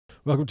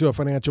Welcome to a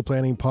financial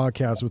planning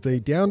podcast with a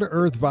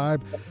down-to-earth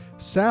vibe.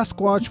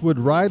 Sasquatch would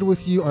ride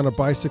with you on a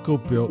bicycle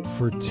built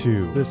for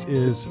two. This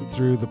is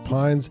Through the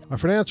Pines. Our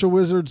financial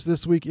wizards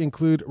this week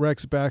include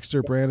Rex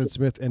Baxter, Brandyn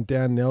Smith, and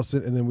Dan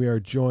Nelsen. And then we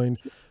are joined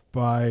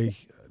by,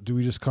 do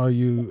we just call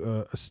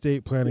you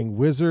estate planning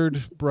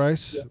wizard,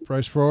 Bryce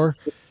Froerer?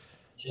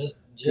 Just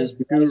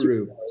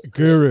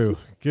Guru.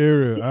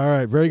 All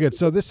right, very good.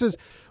 So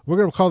we're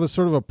going to call this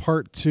sort of a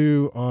part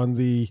two on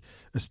the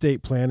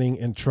estate planning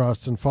and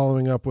trusts, and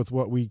following up with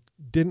what we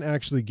didn't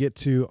actually get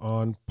to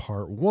on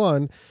part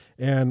one.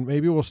 And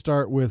maybe we'll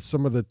start with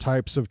some of the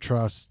types of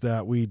trusts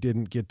that we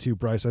didn't get to.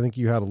 Bryce, I think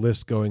you had a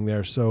list going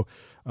there. So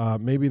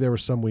maybe there were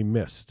some we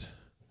missed.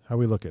 How are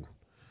we looking?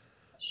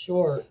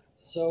 Sure.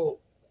 So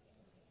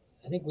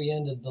I think we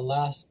ended the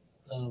last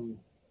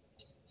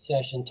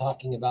session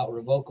talking about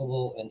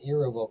revocable and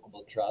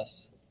irrevocable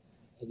trusts.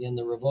 Again,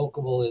 the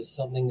revocable is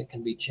something that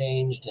can be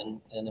changed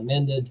and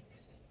amended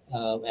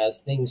as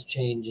things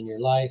change in your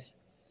life.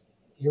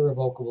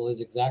 Irrevocable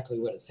is exactly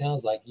what it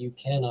sounds like. You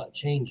cannot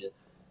change it.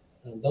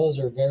 And those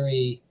are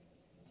they're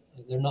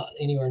not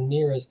anywhere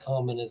near as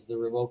common as the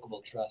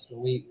revocable trust.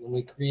 When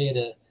we create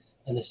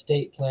an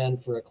estate plan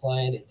for a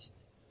client, it's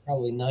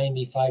probably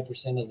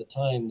 95% of the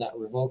time that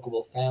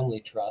revocable family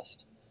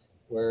trust,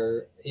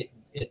 where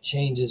it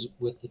changes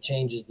with the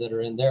changes that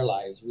are in their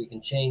lives. We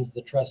can change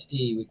the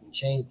trustee, we can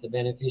change the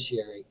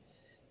beneficiary,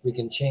 we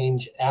can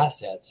change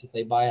assets. If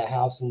they buy a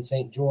house in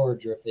St.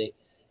 George, or if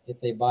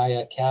they buy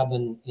a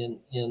cabin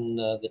in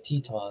the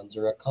Tetons,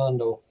 or a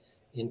condo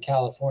in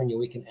California,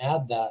 we can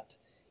add that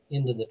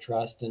into the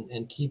trust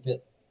and keep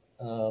it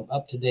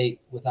up to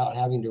date without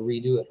having to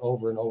redo it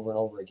over and over and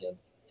over again.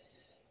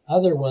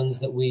 Other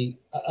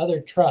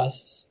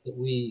trusts that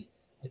we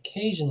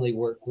occasionally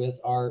work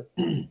with are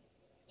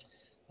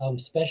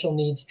special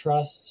needs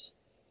trusts,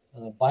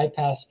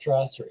 bypass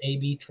trusts, or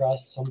AB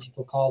trusts, some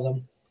people call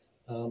them,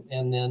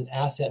 and then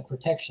asset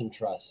protection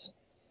trusts.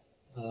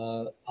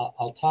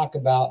 I'll talk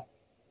about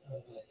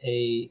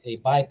a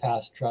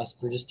bypass trust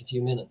for just a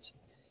few minutes.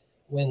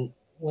 When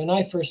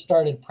I first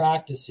started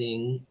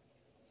practicing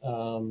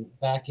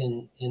back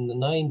in the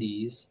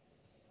 90s,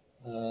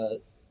 and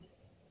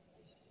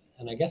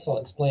I guess I'll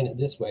explain it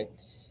this way.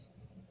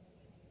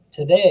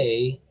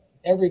 Today,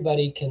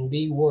 everybody can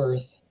be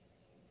worth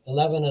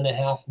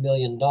 $11.5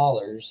 million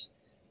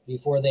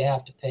before they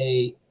have to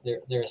pay,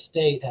 their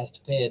estate has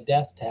to pay a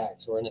death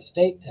tax or an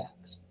estate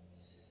tax.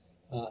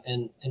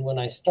 And when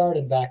I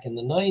started back in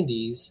the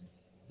 90s,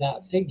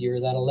 that figure,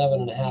 that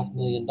 $11.5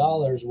 million,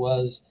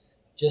 was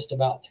just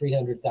about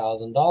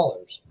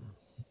 $300,000.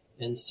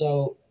 And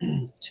so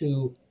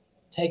to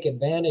take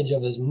advantage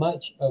of as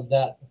much of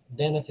that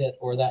benefit,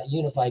 or that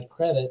unified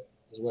credit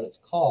is what it's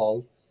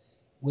called,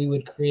 we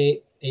would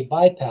create a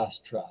bypass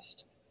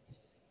trust.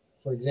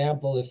 For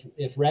example,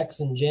 if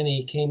Rex and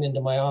Jenny came into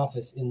my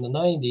office in the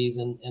 90s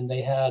and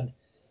they had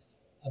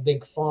a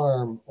big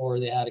farm, or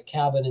they had a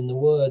cabin in the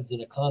woods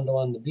and a condo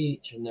on the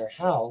beach in their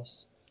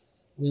house,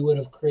 we would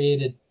have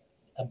created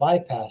a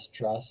bypass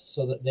trust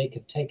so that they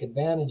could take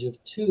advantage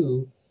of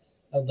two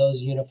of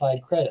those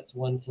unified credits,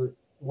 one for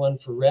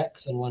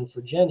Rex and one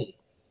for Jenny.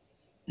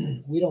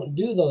 We don't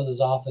do those as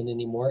often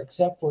anymore,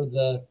 except for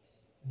the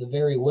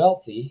very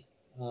wealthy,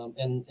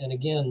 and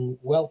again,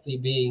 wealthy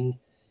being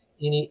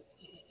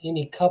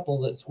any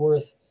couple that's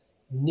worth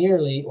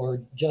nearly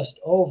or just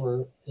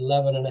over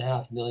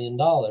 $11.5 million.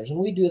 And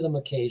we do them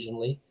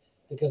occasionally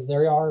because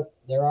there are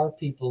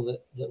people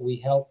that we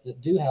help that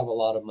do have a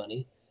lot of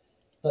money.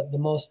 But the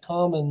most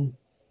common,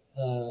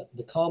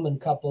 the common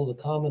couple, the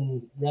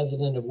common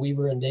resident of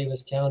Weber and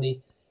Davis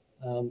County,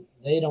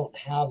 they don't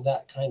have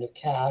that kind of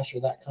cash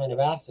or that kind of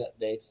asset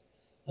base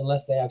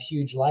unless they have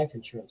huge life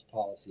insurance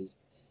policies.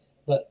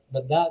 But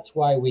that's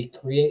why we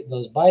create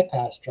those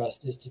bypass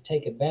trusts, is to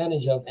take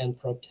advantage of and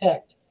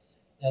protect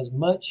as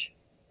much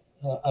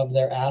of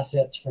their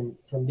assets from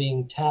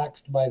being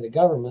taxed by the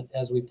government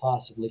as we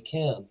possibly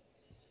can.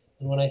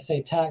 And when I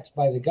say taxed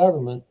by the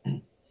government,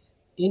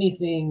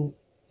 anything.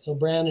 So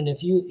Brandyn,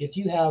 if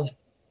you have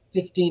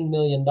 $15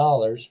 million,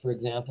 for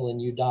example,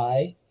 and you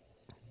die.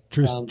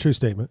 True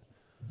statement.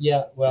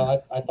 Yeah,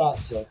 well, I thought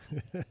so.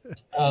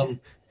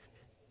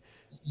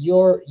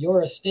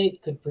 Your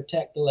estate could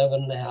protect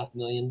 $11.5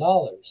 million,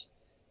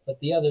 but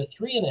the other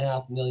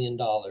 $3.5 million,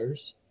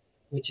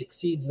 which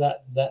exceeds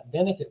that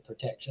benefit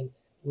protection,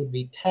 would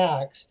be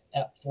taxed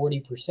at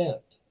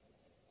 40%.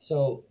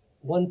 So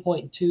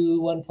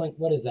 1.2,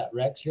 what is that,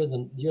 Rex? You're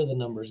the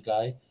numbers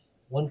guy.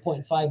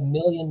 $1.5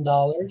 million.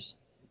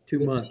 Too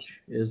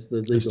much is the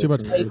legal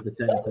term, the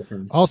technical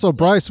term. Also,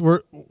 Bryce,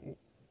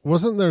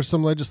 wasn't there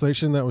some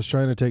legislation that was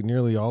trying to take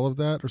nearly all of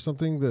that or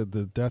something?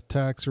 The death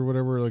tax or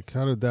whatever? Like,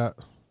 how did that?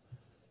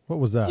 What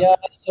was that? Yeah.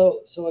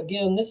 So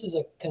again, this is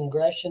a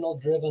congressional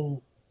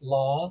driven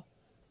law.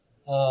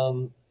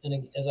 And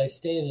as I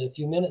stated a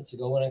few minutes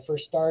ago, when I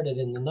first started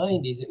in the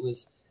 90s, it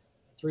was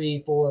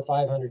 $300,000,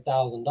 $400,000,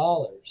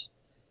 $500,000.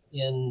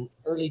 In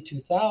early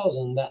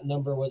 2000, that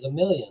number was $1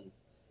 million.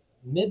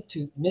 Mid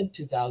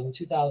 2000,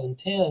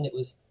 2010, it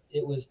was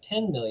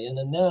 10 million,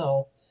 and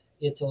now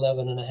it's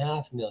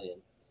 11.5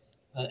 million.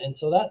 And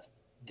so that's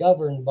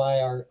governed by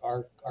our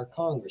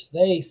Congress.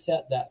 They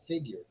set that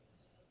figure.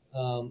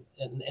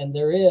 And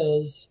there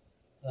is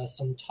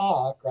some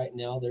talk right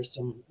now, there's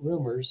some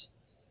rumors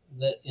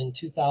that in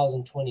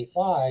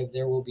 2025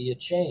 there will be a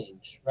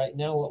change. Right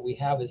now what we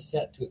have is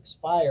set to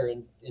expire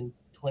in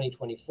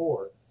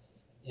 2024.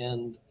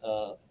 And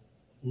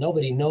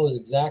nobody knows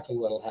exactly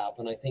what will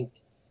happen. I think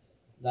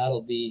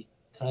that'll be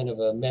kind of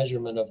a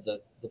measurement of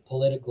the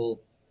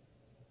political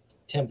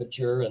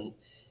temperature and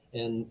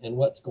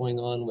what's going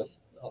on with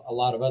a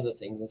lot of other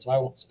things. And so I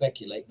won't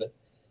speculate, but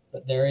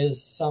there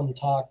is some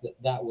talk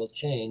that will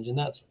change. And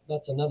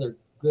that's another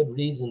good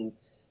reason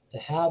to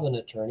have an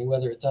attorney,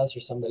 whether it's us or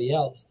somebody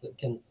else, that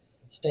can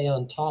stay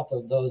on top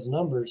of those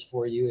numbers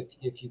for you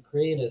if you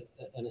create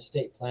an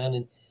estate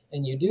plan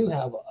and you do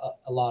have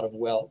a lot of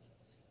wealth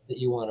that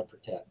you want to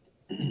protect.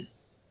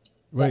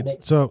 Right.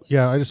 So,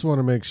 yeah, I just want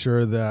to make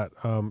sure that,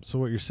 so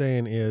what you're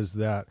saying is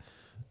that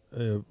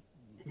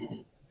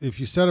if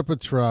you set up a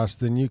trust,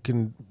 then you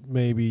can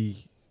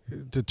maybe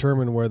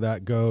determine where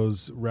that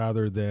goes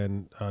rather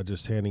than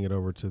just handing it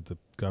over to the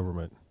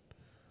government.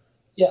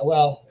 Yeah,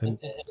 well, and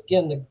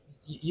again,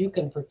 you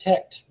can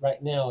protect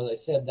right now, as I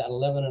said, that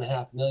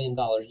 $11.5 million.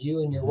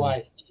 You and your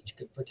wife each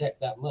could protect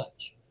that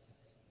much.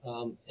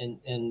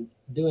 And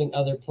doing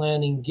other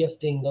planning,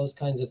 gifting, those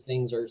kinds of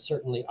things are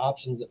certainly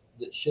options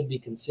that should be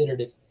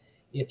considered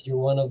if you're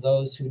one of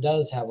those who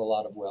does have a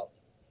lot of wealth.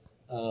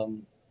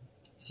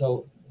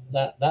 So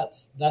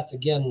that's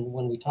again,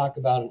 when we talk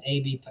about an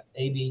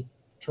AB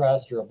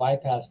trust or a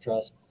bypass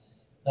trust,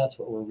 that's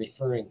what we're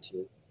referring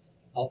to.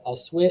 I'll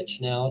switch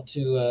now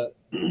to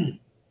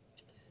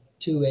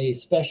a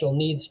special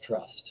needs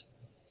trust,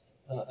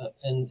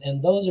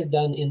 and those are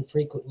done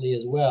infrequently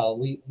as well.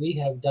 We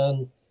have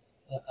done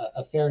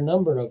a fair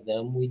number of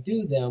them. We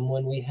do them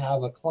when we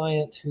have a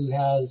client who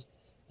has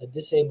a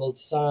disabled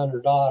son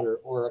or daughter,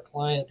 or a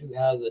client who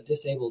has a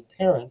disabled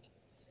parent,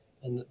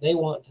 and that they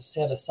want to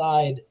set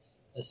aside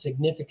a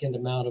significant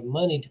amount of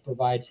money to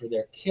provide for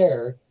their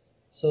care,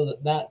 so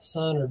that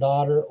son or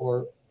daughter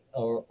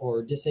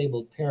or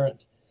disabled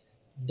parent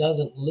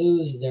doesn't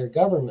lose their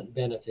government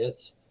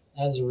benefits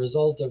as a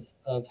result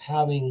of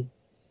having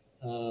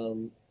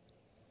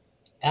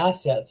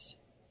assets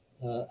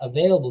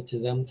available to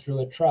them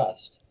through a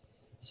trust.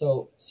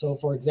 So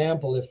for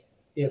example,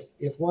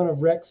 if one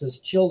of Rex's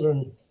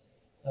children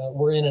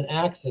were in an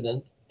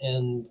accident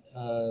and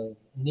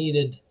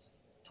needed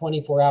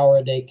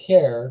 24-hour-a-day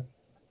care,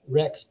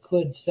 Rex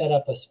could set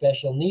up a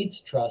special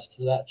needs trust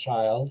for that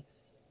child,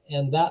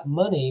 and that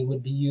money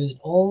would be used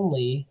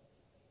only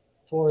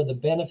for the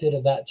benefit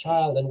of that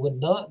child and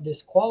would not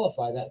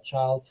disqualify that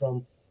child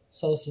from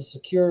Social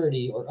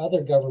Security or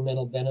other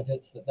governmental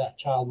benefits that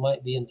child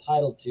might be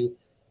entitled to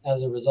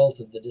as a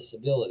result of the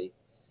disability.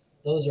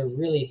 Those are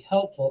really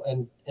helpful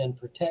and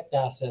protect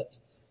assets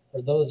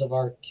for those of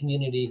our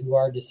community who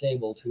are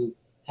disabled, who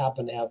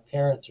happen to have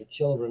parents or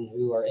children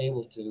who are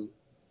able to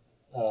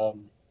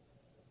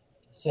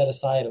set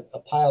aside a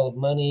pile of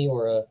money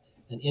or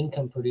an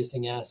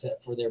income-producing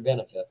asset for their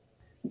benefit.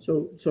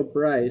 So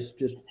Bryce,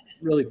 just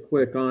really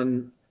quick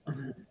on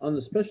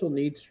the special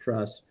needs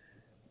trust,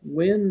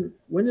 when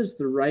is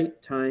the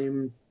right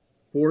time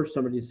for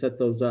somebody to set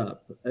those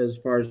up, as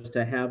far as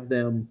to have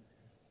them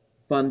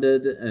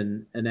funded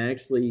and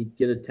actually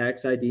get a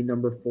tax ID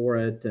number for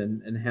it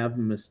and have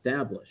them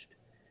established?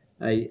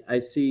 I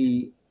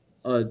see,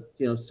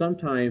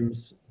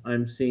 sometimes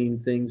I'm seeing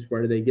things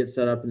where they get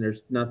set up and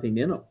there's nothing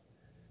in them.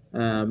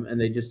 And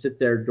they just sit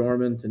there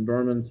dormant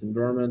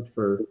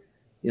for,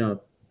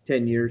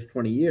 10 years,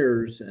 20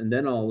 years. And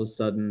then all of a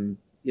sudden,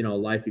 a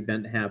life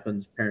event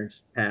happens,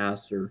 parents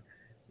pass or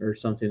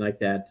something like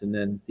that. And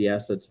then the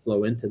assets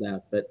flow into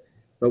that. But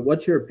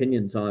what's your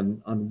opinions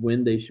on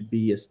when they should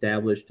be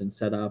established and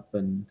set up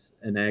and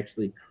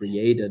actually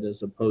created,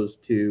 as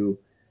opposed to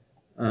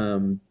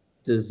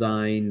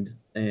designed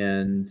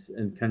and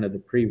kind of the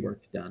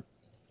pre-work done?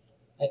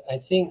 I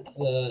think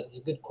it's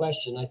a good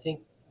question. I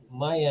think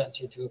my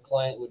answer to a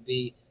client would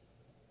be,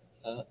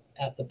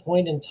 at the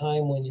point in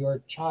time when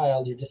your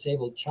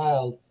disabled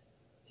child,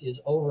 is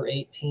over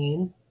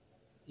 18,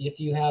 if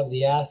you have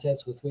the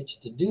assets with which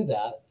to do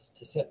that,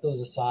 to set those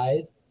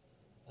aside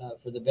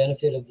for the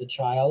benefit of the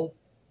child,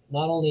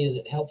 not only is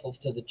it helpful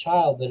to the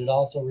child, but it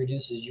also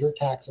reduces your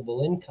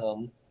taxable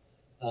income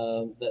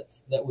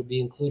that would be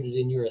included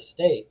in your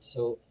estate.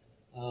 So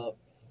and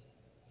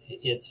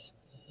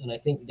I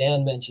think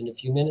Dan mentioned a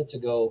few minutes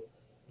ago,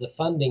 the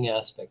funding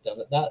aspect of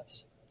it.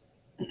 That's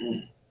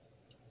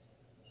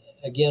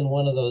again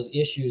one of those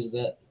issues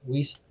that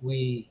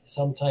we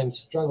sometimes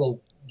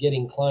struggle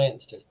getting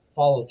clients to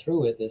follow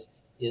through with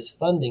is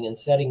funding and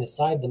setting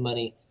aside the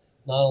money,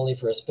 not only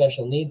for a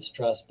special needs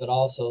trust, but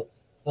also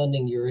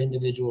funding your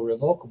individual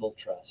revocable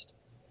trust.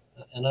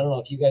 And I don't know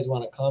if you guys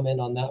want to comment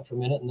on that for a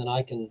minute, and then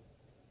I can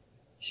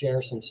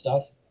share some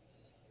stuff.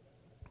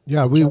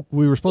 Yeah, we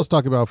were supposed to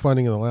talk about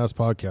funding in the last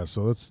podcast,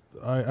 so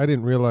I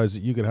didn't realize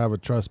that you could have a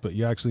trust, but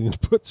you actually need to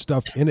put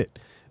stuff in it.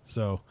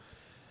 So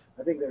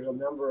I think there's a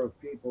number of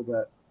people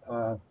that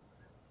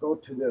go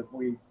to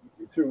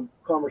through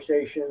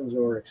conversations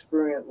or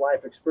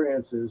life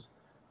experiences,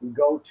 we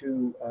go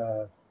to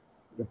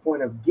the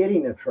point of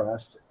getting a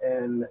trust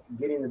and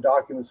getting the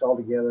documents all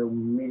together,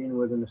 meeting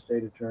with an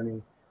estate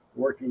attorney,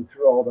 working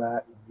through all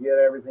that, get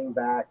everything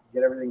back,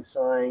 get everything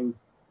signed,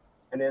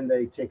 and then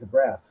they take a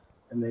breath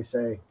and they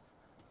say,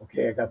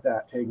 okay, I got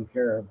that taken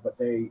care of, but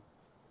they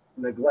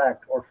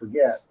neglect or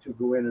forget to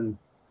go in and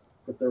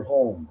put their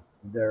home,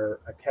 their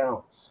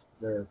accounts,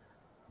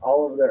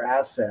 all of their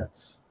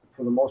assets,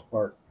 for the most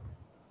part,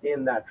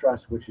 in that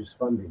trust, which is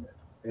funding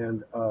it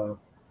and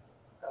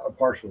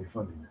partially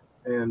funding it.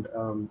 And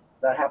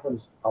that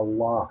happens a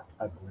lot,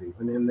 I believe.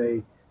 And then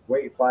they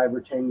wait 5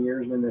 or 10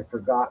 years and then they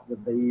forgot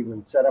that they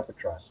even set up a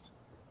trust,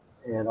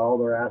 and all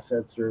their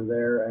assets are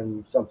there,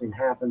 and something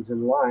happens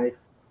in life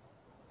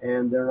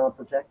and they're not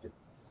protected.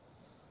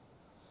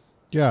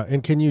 Yeah,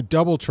 and can you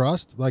double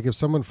trust? Like if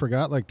someone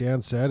forgot, like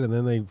Dan said, and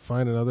then they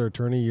find another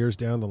attorney years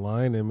down the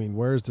line, I mean,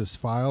 where is this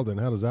filed and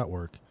how does that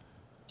work?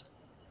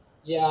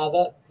 Yeah,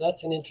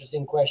 that's an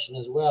interesting question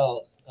as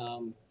well.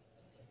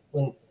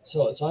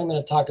 So I'm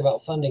going to talk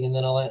about funding, and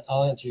then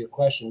I'll answer your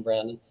question,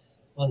 Brandon.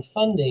 On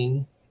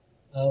funding,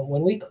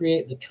 when we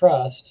create the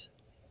trust,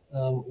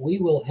 we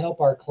will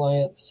help our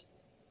clients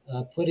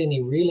put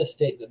any real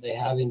estate that they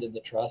have into the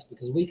trust,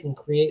 because we can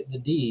create the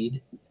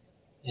deed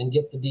and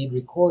get the deed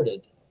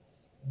recorded.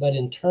 But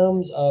in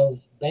terms of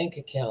bank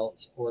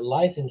accounts or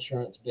life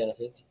insurance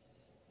benefits,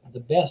 the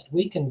best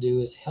we can do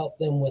is help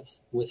them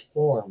with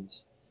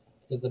forms,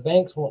 because the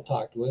banks won't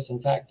talk to us. In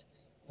fact,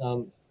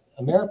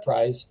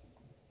 Ameriprise,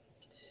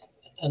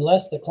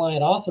 unless the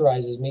client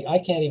authorizes me, I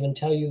can't even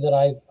tell you that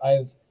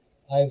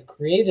I've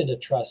created a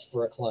trust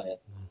for a client.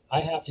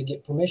 I have to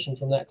get permission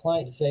from that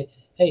client to say,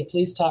 hey,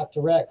 please talk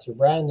to Rex or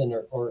Brandon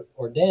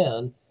or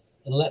Dan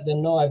and let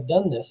them know I've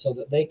done this, so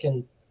that they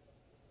can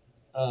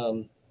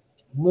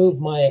move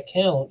my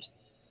account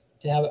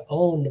to have it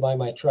owned by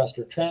my trust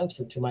or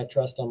transferred to my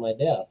trust on my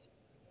death.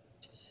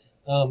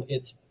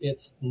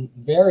 It's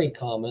very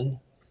common.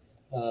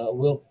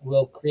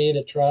 We'll create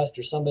a trust,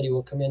 or somebody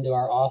will come into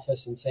our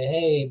office and say,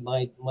 hey,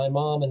 my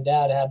mom and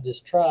dad have this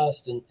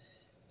trust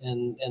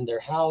and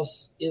their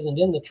house isn't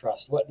in the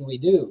trust. What do we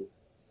do?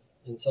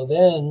 And so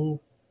then,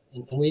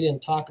 and we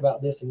didn't talk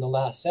about this in the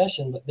last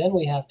session, but then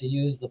we have to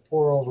use the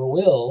pour over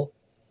will.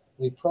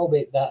 We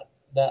probate that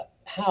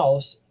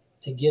house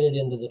to get it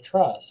into the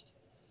trust.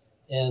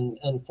 And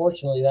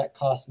unfortunately, that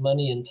costs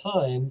money and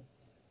time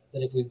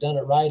that if we've done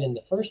it right in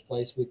the first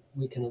place,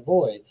 we can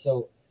avoid.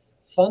 So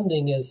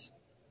funding is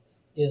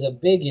a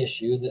big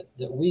issue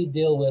that we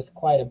deal with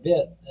quite a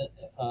bit,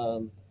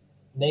 trying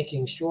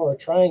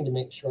to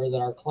make sure that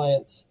our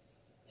clients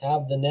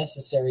have the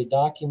necessary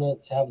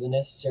documents, have the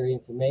necessary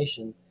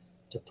information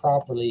to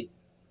properly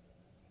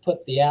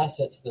put the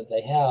assets that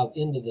they have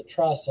into the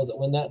trust, so that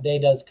when that day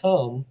does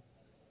come,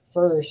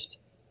 first,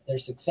 their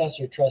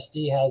successor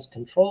trustee has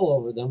control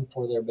over them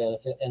for their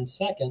benefit, and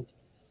second,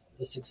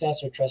 the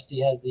successor trustee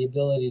has the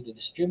ability to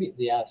distribute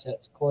the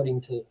assets according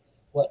to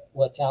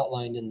what's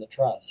outlined in the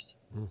trust.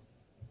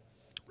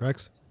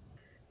 Rex?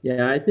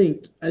 Yeah, I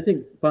think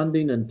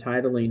funding and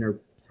titling are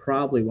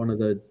probably one of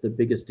the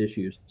biggest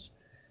issues.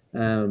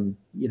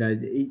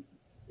 It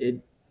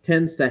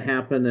tends to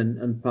happen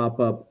and pop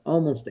up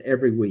almost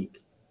every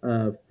week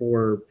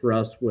for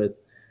us with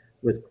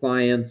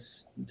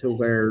clients, to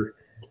where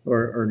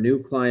or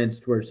new clients,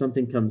 to where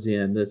something comes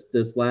in.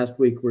 This last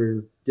week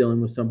we're dealing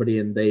with somebody,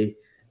 and they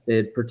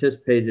had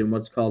participated in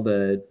what's called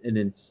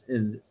an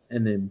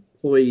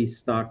employee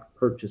stock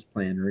purchase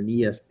plan, or an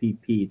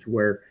ESPP, to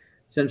where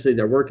essentially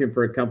they're working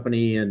for a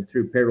company, and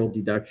through payroll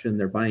deduction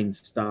they're buying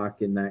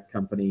stock in that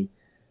company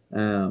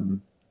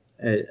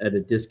at a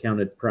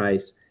discounted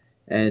price,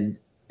 and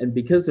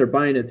because they're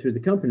buying it through the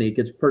company, it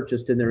gets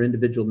purchased in their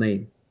individual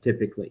name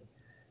typically,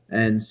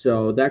 and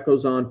so that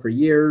goes on for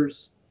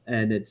years.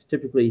 And it's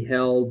typically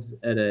held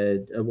at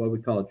a what we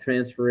call a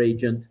transfer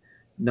agent,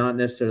 not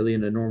necessarily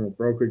in a normal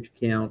brokerage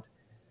account.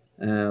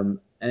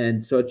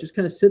 And so it just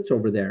kind of sits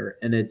over there,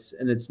 and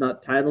it's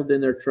not titled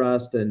in their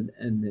trust, and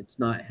it's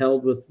not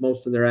held with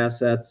most of their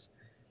assets.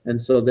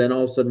 And so then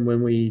all of a sudden,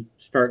 when we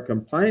start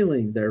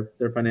compiling their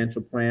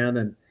financial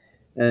plan,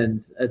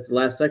 and at the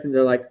last second,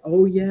 they're like,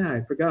 oh yeah,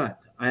 I forgot,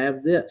 I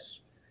have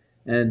this.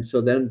 And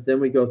so then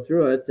we go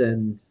through it,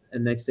 and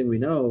next thing we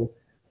know,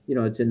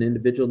 it's an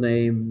individual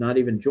name, not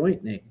even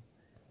joint name.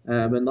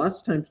 And lots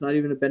of times not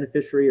even a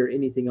beneficiary or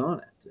anything on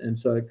it. And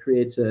so it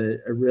creates a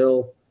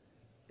real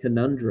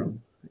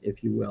conundrum,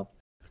 if you will.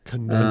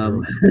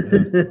 Conundrum.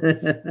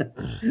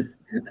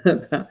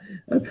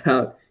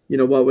 About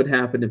what would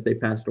happen if they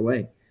passed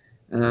away.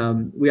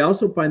 We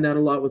also find that a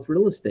lot with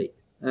real estate.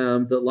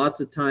 That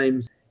lots of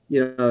times,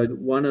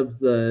 one of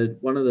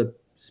the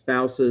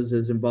spouses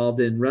is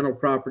involved in rental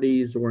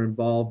properties or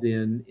involved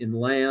in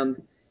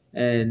land.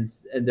 And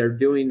they're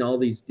doing all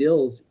these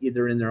deals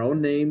either in their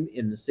own name,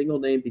 in the single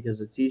name, because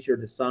it's easier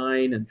to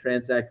sign and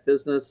transact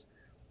business,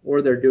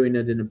 or they're doing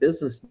it in a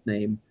business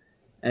name,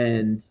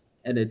 and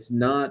it's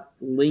not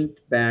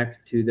linked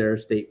back to their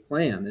estate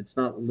plan. It's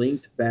not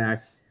linked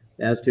back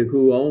as to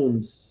who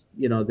owns,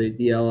 the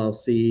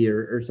LLC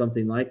or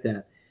something like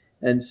that.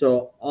 And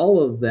so all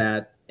of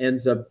that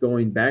ends up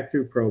going back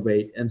through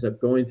probate, ends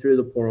up going through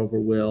the pour over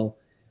will,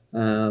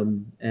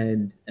 and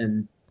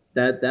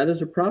that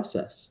is a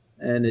process,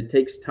 and it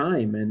takes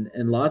time,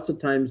 and lots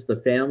of times the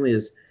family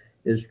is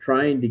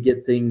trying to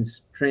get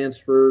things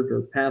transferred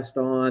or passed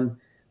on,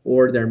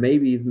 or there may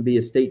even be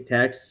estate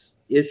tax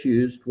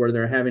issues where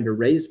they're having to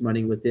raise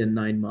money within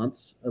 9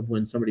 months of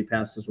when somebody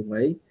passes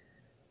away,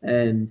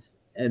 and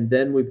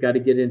then we've got to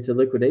get into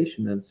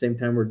liquidation. At the same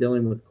time, we're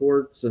dealing with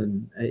courts,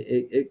 and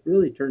it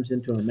really turns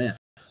into a mess.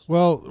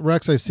 Well,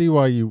 Rex, I see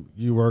why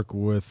you work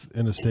with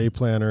an estate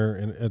planner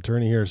and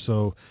attorney here.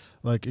 So,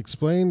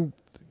 explain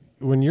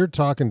when you're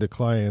talking to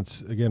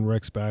clients. Again,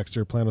 Rex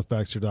Baxter,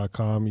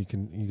 planwithbaxter.com. You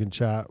can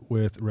chat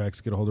with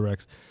Rex, get a hold of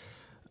Rex.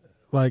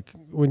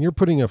 When you're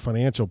putting a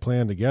financial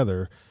plan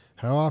together,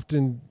 how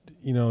often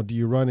do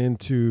you run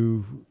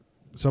into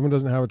someone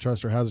doesn't have a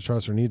trust or has a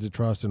trust or needs a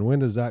trust, and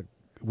when is that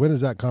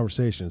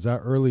conversation? Is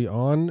that early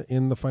on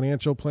in the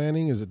financial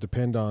planning? Does it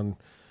depend on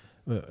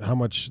how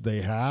much they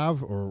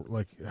have, or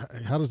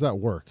how does that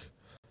work?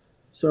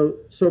 So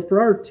for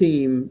our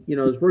team,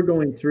 as we're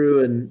going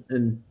through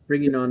and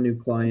bringing on new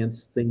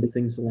clients,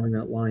 things along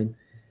that line,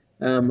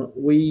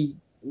 we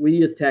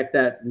attack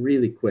that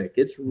really quick.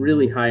 It's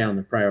really high on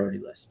the priority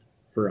list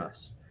for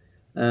us.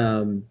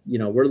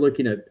 We're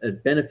looking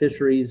at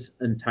beneficiaries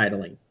and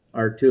titling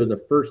are two of the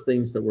first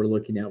things that we're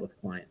looking at with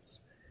clients.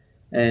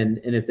 And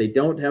if they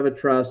don't have a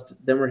trust,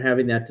 then we're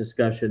having that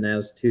discussion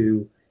as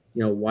to,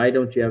 why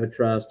don't you have a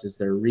trust? Is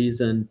there a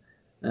reason?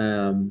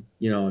 How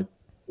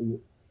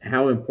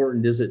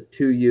important is it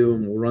to you?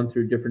 And we'll run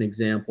through different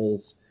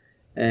examples,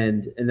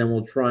 and then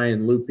we'll try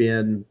and loop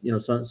in,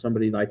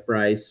 somebody like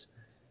Bryce.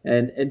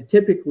 And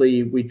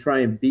typically we try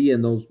and be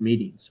in those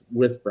meetings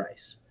with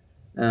Bryce,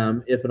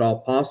 if at all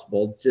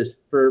possible, just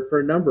for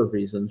a number of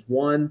reasons.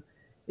 One,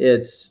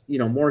 it's,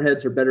 more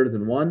heads are better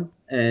than one.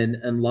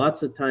 And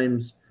lots of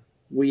times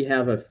we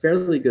have a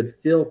fairly good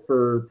feel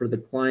for the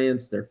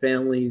clients, their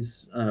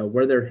families,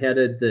 where they're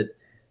headed,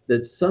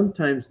 that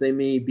sometimes they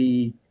may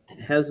be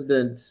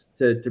hesitant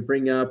to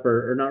bring up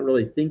or not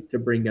really think to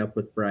bring up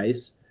with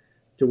Bryce,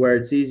 to where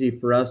it's easy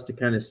for us to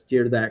kind of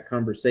steer that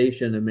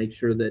conversation and make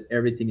sure that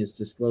everything is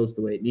disclosed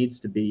the way it needs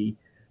to be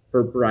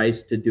for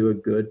Bryce to do a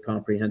good,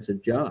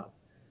 comprehensive job.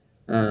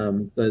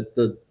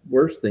 The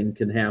worst thing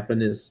can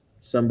happen is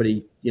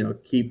somebody,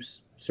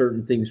 keeps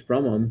certain things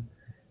from them,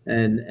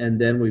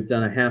 and then we've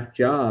done a half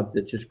job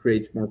that just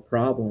creates more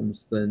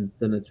problems than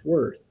it's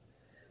worth.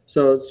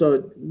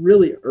 So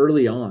really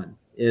early on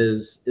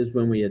is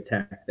when we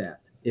attack that,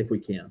 if we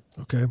can.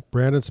 Okay.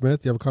 Brandyn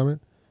Smith, you have a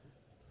comment?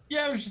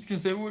 Yeah, I was just gonna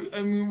say,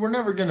 we're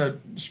never gonna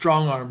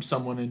strong arm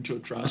someone into a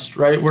trust,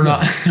 right? We're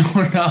not,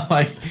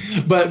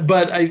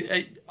 but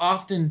I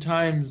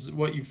oftentimes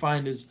what you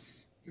find is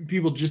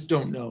people just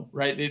don't know,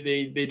 right?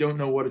 They don't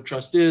know what a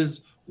trust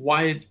is,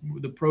 why it's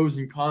the pros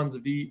and cons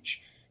of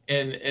each,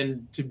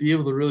 and to be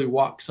able to really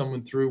walk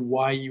someone through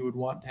why you would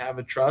want to have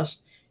a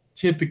trust.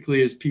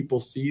 Typically, as people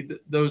see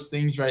those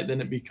things, right,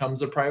 then it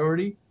becomes a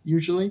priority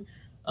usually.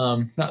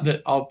 Not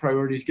that all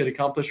priorities get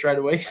accomplished right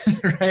away,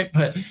 right?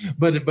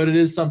 But it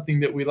is something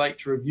that we like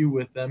to review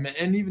with them,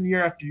 and even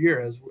year after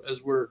year as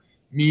we're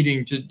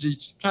meeting to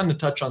just kind of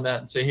touch on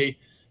that and say, hey,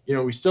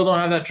 we still don't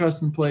have that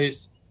trust in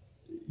place.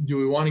 Do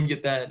we want to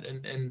get that?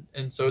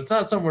 And so it's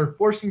not something we're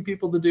forcing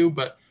people to do,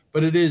 but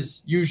it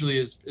is usually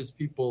as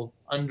people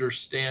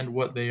understand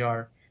what they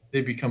are,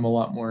 they become a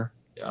lot more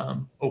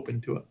open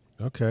to it.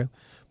 Okay,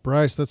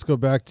 Bryce, let's go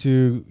back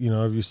to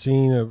have you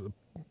seen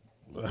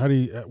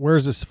where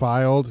is this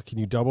filed? Can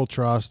you double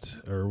trust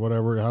or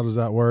whatever? How does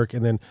that work?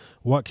 And then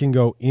what can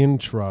go in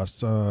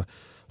trusts?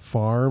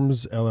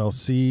 Farms,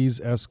 LLCs,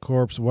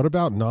 S-Corps. What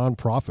about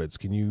nonprofits?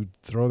 Can you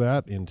throw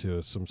that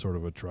into some sort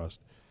of a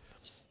trust?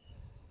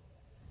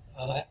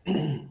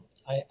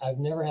 I've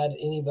never had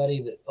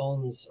anybody that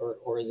owns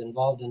or is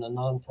involved in a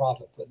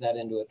nonprofit put that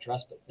into a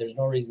trust, but there's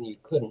no reason you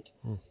couldn't.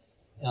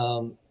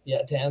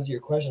 To answer your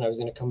question, I was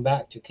going to come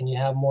back to, can you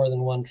have more than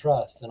one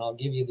trust? And I'll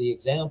give you the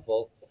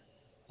example.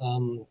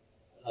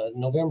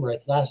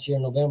 Last year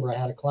in November, I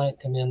had a client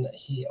come in that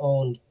he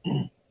owned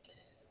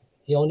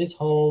his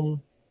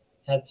home,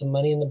 had some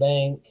money in the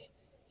bank,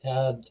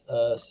 had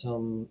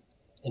some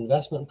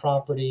investment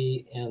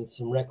property and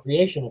some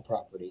recreational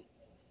property.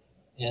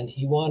 And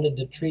he wanted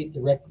to treat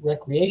the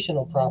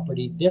recreational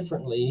property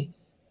differently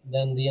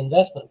than the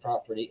investment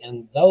property,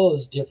 and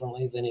those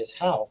differently than his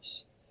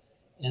house.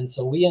 And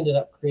so we ended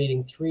up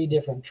creating 3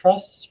 different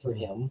trusts for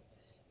him,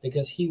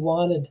 because he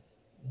wanted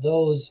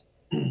those,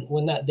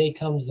 when that day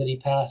comes that he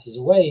passes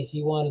away,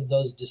 he wanted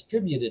those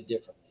distributed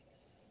differently.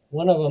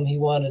 One of them, he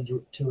wanted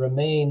to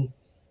remain,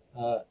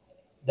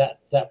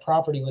 that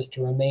property was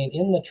to remain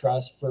in the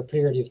trust for a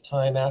period of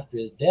time after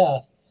his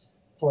death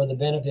for the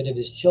benefit of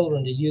his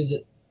children to use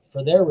it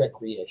for their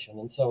recreation.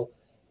 And so,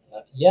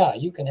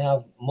 you can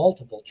have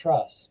multiple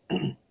trusts.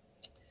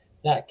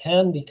 That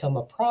can become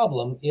a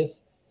problem if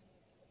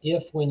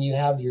if when you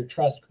have your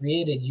trust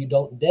created, you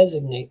don't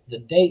designate the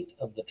date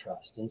of the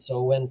trust. And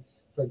so when,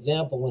 for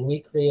example, when we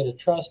create a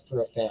trust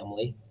for a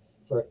family,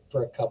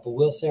 for a couple,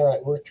 we'll say, all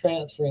right, we're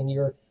transferring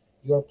your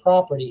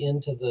property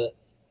into the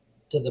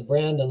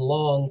Brandyn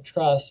Long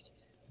Trust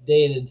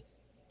dated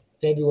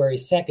February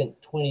 2nd,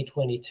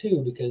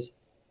 2022, because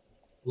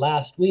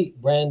last week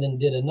Brandyn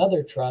did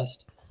another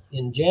trust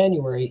in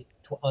January,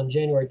 on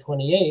January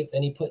 28th,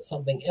 and he put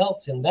something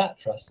else in that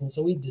trust. And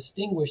so we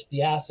distinguish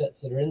the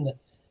assets that are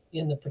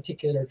in the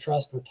particular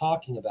trust we're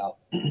talking about.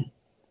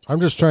 I'm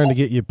just trying to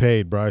get you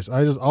paid, Bryce.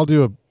 I'll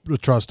do a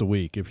trust a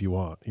week if you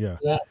want. Yeah.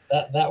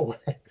 That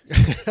works.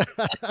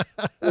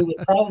 We would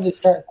probably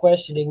start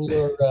questioning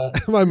your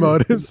my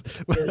motives,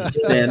 your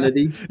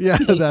sanity. Yeah,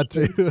 that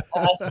too.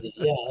 Capacity.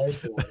 Yeah,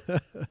 there's the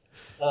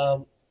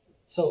word.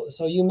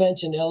 So you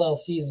mentioned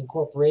LLCs and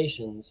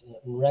corporations,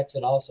 and Rex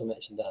had also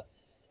mentioned that.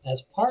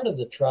 As part of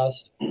the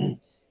trust,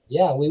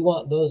 yeah, we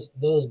want those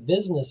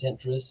business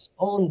interests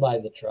owned by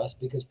the trust,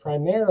 because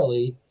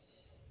primarily,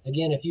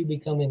 again, if you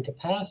become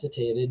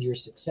incapacitated, your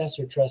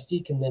successor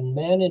trustee can then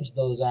manage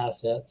those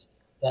assets,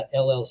 that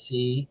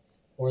LLC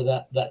or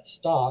that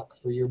stock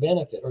for your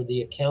benefit, or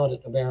the account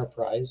at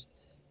Ameriprise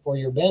for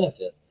your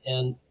benefit.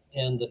 And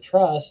the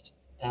trust,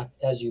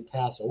 as you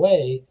pass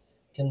away,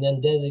 can then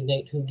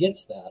designate who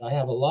gets that. I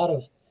have a lot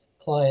of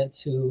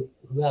clients who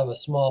have a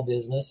small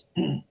business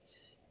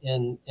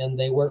and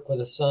they work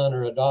with a son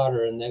or a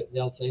daughter, and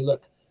they'll say,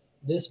 look,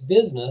 this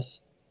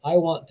business, I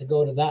want to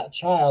go to that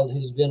child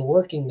who's been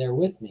working there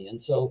with me.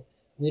 And so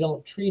we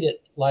don't treat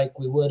it like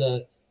we would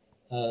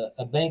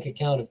a bank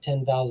account of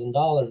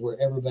 $10,000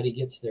 where everybody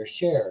gets their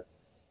share.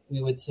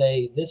 We would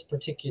say this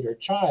particular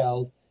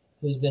child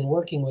who's been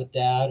working with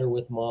dad or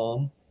with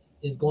mom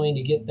is going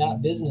to get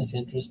that business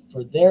interest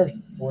for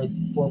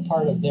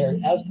part of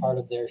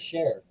their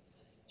share.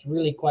 It's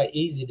really quite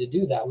easy to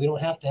do that. We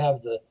don't have to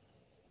have the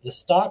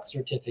stock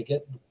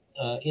certificate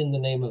in the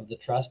name of the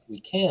trust. We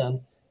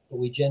can, but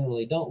we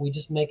generally don't. We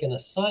just make an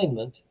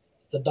assignment.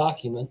 It's a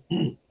document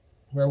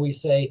where we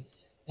say,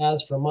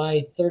 as for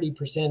my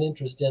 30%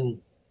 interest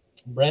in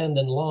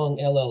Brandyn Long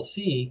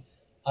LLC,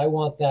 I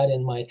want that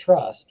in my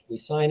trust. We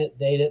sign it,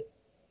 date it.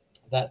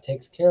 That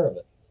takes care of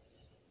it.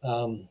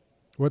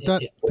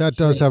 That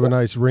does have a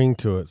nice ring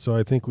to it, so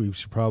I think we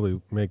should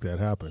probably make that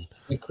happen.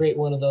 We create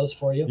one of those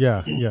for you.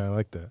 Yeah, I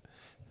like that.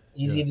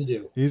 Easy to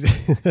do. Easy.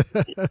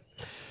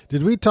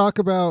 Did we talk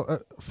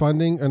about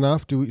funding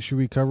enough? Should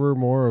we cover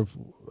more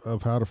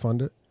of how to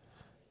fund it,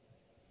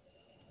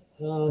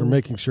 or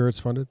making sure it's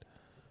funded?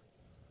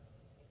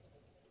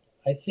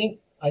 I think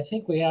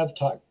we have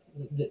talked.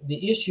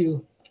 The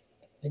issue,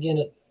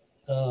 again,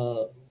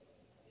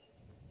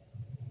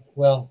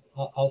 well,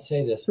 I'll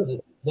say this: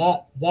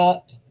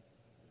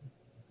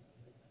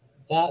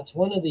 that's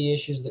one of the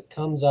issues that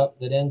comes up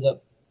that ends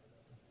up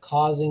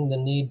causing the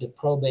need to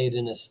probate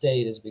an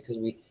estate, is because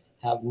we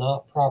have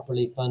not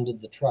properly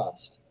funded the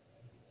trust.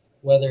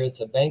 Whether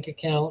it's a bank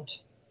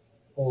account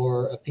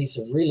or a piece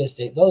of real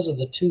estate, those are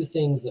the two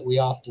things that we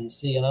often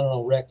see. And I don't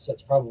know, Rex,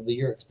 that's probably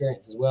your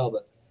experience as well,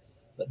 but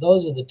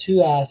those are the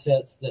two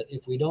assets that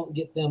if we don't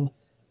get them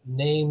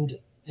named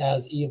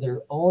as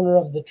either owner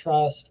of the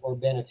trust or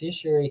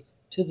beneficiary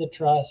to the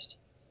trust,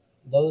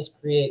 those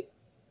create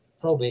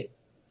probate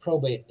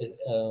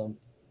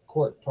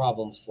court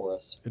problems for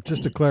us.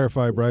 Just to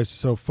clarify, Bryce,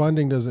 so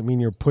funding doesn't mean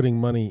you're putting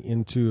money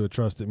into a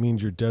trust. It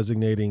means you're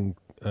designating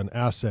an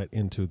asset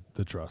into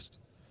the trust.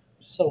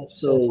 So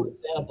for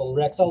example,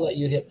 Rex, I'll let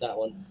you hit that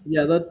one.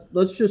 Yeah,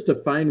 let's just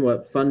define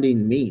what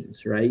funding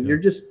means, right? Yeah. You're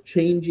just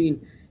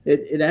changing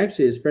it.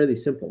 Actually is fairly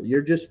simple.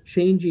 You're just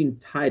changing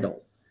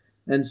title.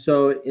 And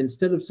so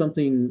instead of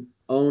something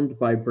owned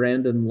by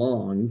Brandyn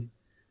Long,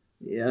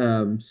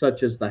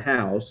 such as the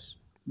house,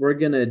 we're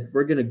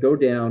gonna go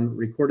down,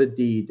 record a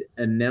deed,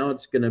 and now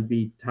it's gonna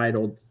be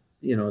titled,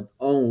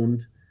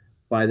 owned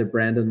by the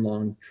Brandyn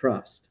Long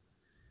Trust,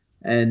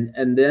 and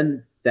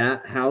then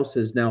that house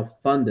has now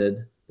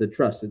funded the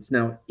trust. It's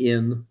now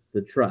in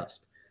the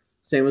trust.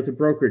 Same with the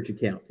brokerage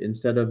account.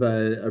 Instead of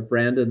a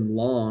Brandyn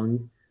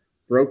Long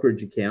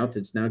brokerage account,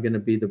 it's now going to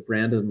be the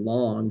Brandyn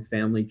Long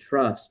Family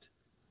Trust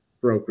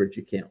brokerage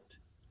account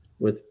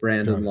with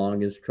Brandyn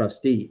Long as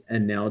trustee,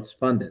 and now it's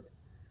funded.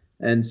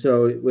 And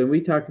so when we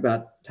talk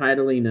about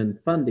titling and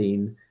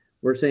funding,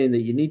 we're saying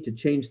that you need to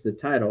change the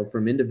title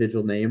from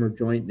individual name or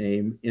joint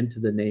name into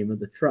the name of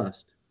the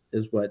trust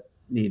is what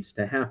needs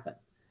to happen.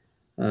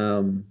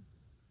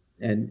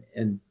 And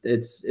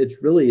it's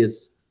really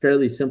as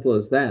fairly simple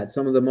as that.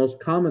 Some of the most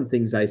common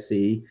things I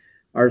see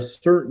are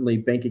certainly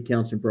bank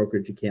accounts and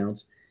brokerage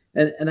accounts.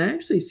 And I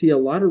actually see a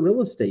lot of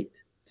real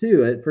estate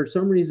too. For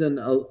some reason,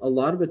 a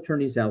lot of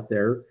attorneys out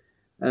there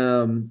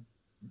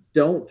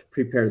don't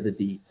prepare the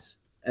deeds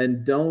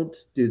and don't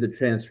do the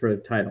transfer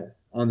of title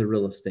on the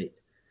real estate.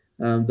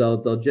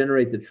 They'll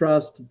generate the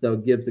trust. They'll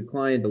give the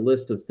client a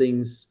list of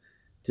things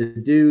to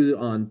do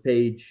on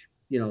page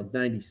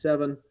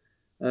 97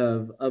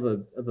 of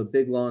a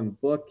big long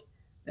book,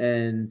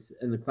 and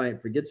the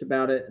client forgets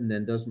about it and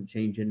then doesn't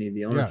change any of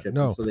the ownership.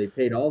 Yeah, no. So they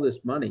paid all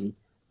this money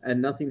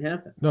and nothing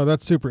happened. No,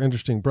 that's super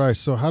interesting, Bryce.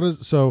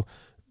 So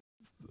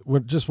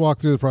we'll just walk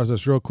through the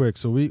process real quick.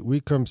 So we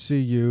come see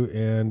you,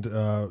 and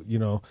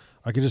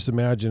I can just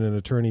imagine an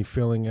attorney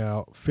filling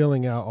out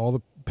all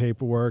the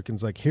paperwork, and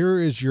it's like, here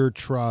is your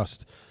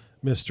trust,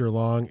 Mr.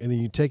 Long, and then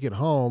you take it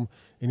home,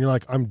 and you're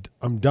like,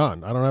 I'm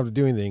done. I don't have to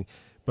do anything.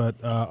 But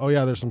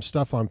there's some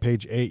stuff on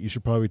page 8 you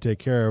should probably take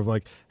care of.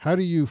 Like, how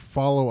do you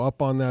follow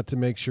up on that to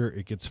make sure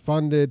it gets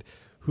funded?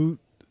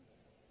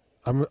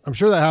 I'm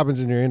sure that happens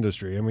in your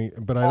industry. I mean,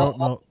 but I don't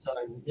know. All the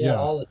time. Yeah,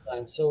 all the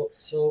time. So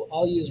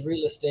I'll use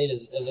real estate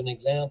as an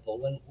example.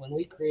 When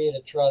we create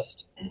a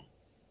trust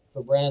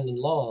for Brandon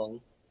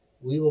Long,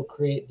 we will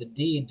create the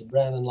deed to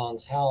Brandon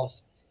Long's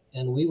house,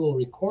 and we will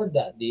record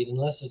that deed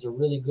unless there's a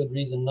really good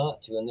reason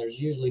not to. And there's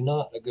usually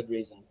not a good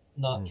reason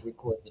not to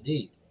record the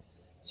deed.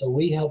 So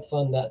we help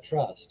fund that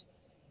trust.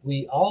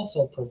 We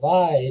also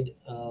provide,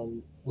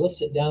 we'll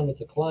sit down with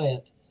the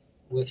client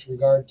with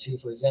regard to,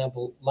 for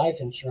example,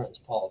 life insurance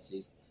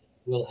policies.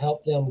 We'll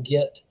help them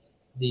get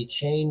the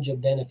change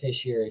of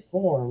beneficiary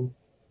form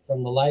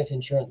from the life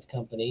insurance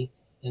company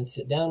and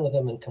sit down with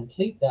them and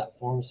complete that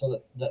form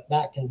so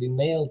that can be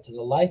mailed to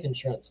the life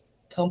insurance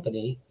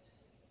company.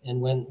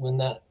 And when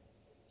that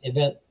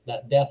event,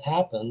 that death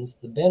happens,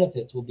 the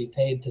benefits will be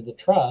paid to the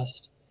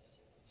trust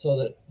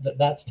so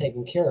that's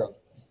taken care of.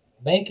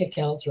 Bank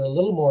accounts are a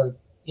little more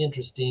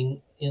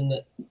interesting in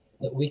that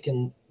we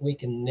can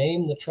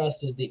name the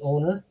trust as the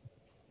owner,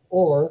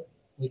 or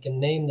we can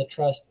name the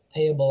trust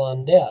payable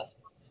on death.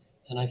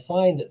 And I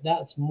find that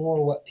that's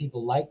more what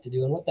people like to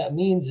do. And what that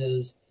means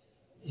is,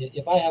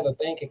 if I have a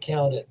bank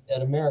account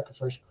at America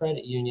First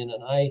Credit Union,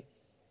 and I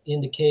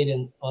indicate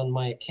on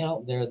my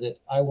account there that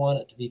I want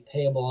it to be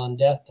payable on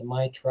death to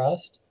my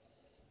trust,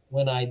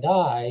 when I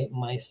die,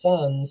 my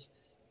sons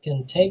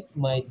can take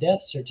my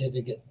death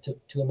certificate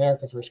to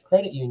America First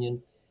Credit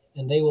Union,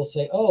 and they will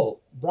say, oh,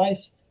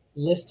 Bryce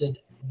listed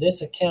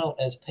this account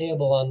as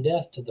payable on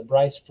death to the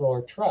Bryce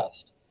Froerer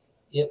Trust.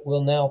 It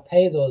will now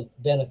pay those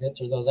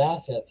benefits or those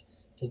assets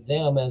to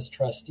them as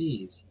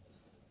trustees.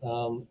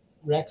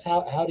 Rex,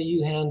 how do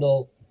you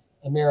handle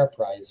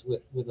Ameriprise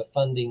with a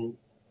funding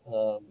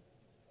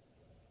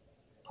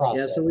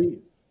process? Yeah, so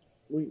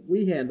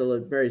we handle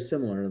it very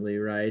similarly,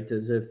 right?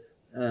 As if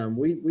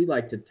we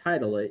like to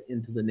title it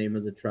into the name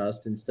of the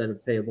trust instead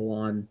of payable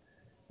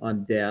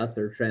on death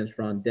or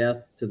transfer on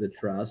death to the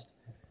trust.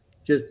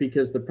 Just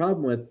because the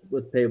problem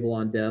with payable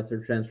on death or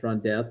transfer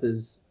on death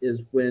is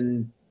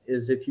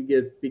if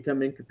you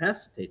become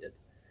incapacitated,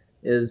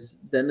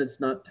 then it's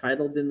not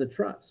titled in the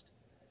trust.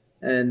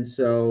 And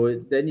so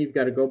then you've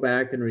got to go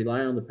back and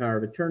rely on the power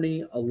of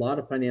attorney. A lot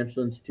of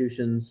financial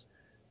institutions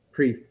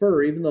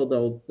prefer, even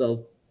though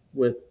they'll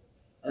with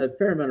a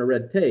fair amount of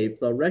red tape,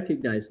 they'll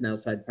recognize an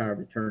outside power of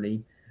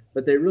attorney,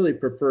 but they really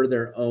prefer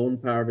their own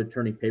power of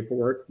attorney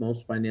paperwork,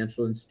 most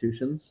financial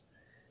institutions.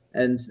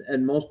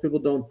 And most people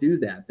don't do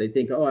that. They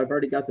think, oh, I've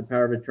already got the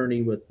power of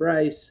attorney with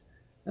Bryce.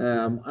 I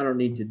don't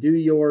need to do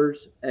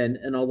yours.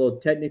 And although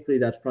technically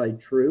that's probably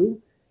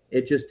true,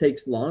 it just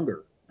takes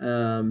longer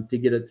to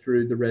get it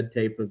through the red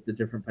tape of the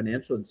different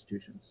financial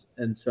institutions.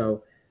 And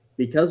so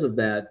because of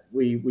that,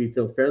 we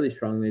feel fairly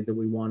strongly that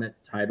we want it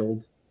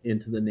titled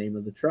into the name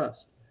of the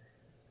trust.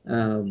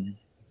 Rex,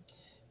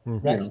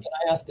 can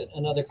I ask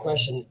another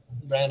question,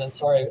 Brandon?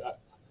 Sorry.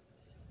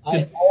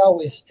 I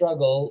always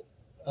struggle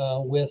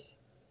with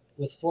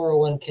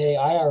 401k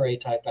IRA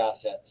type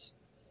assets.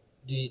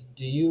 Do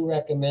you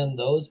recommend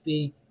those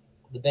be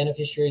the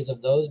beneficiaries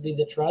of those be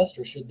the trust,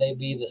 or should they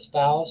be the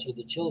spouse or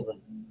the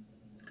children?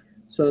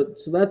 So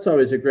that's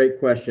always a great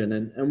question,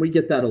 and we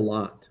get that a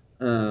lot.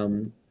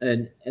 And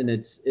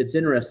it's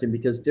interesting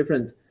because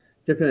different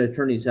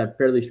attorneys have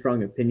fairly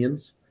strong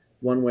opinions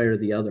one way or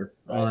the other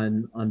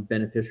on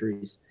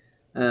beneficiaries.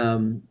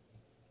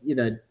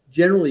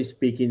 Generally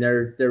speaking,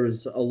 there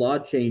was a law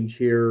change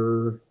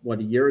here, a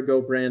year ago,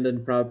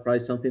 Brandon, probably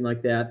something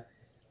like that,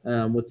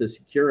 with the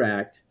Secure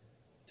Act,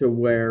 to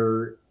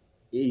where,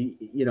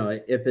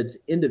 if it's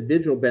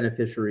individual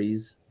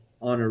beneficiaries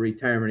on a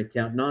retirement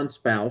account,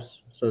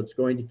 non-spouse, so it's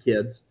going to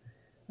kids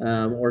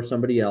or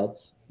somebody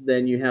else,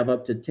 then you have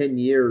up to 10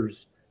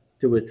 years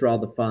to withdraw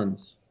the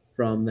funds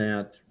from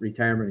that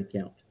retirement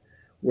account.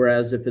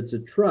 Whereas if it's a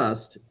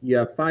trust, you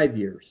have 5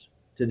 years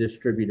to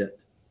distribute it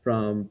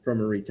from a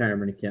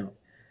retirement account.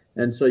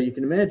 And so you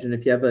can imagine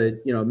if you have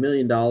 $1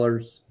 million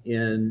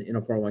in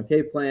a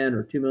 401k plan,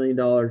 or $2 million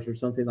or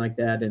something like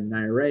that in an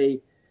IRA,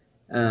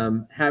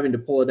 having to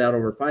pull it out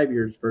over 5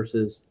 years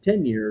versus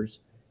 10 years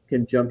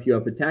can jump you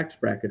up a tax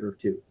bracket or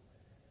two.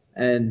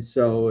 And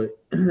so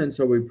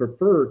we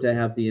prefer to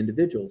have the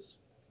individuals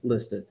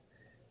listed.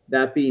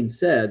 That being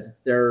said,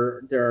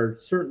 there are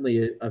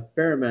certainly a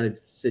fair amount of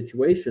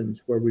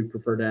situations where we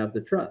prefer to have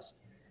the trust.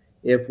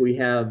 If we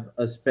have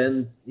a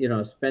spend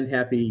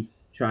happy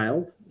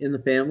child in the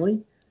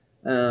family,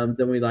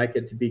 then we like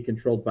it to be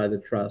controlled by the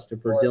trust.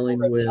 If we're dealing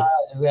with a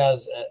child who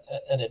has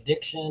an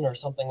addiction or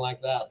something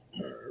like that,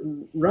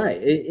 right?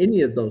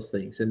 Any of those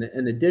things, an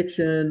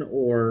addiction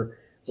or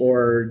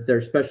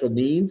their special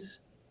needs,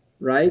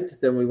 right,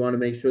 then we want to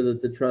make sure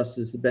that the trust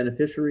is the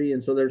beneficiary.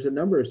 And so there's a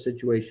number of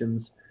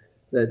situations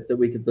that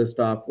we could list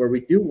off where we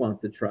do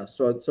want the trust.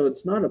 So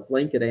it's not a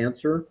blanket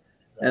answer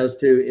as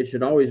to it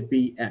should always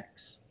be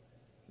X.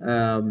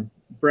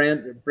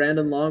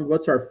 Brandon Long,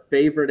 what's our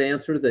favorite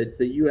answer that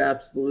you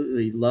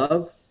absolutely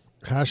love?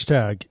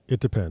 Hashtag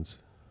it depends.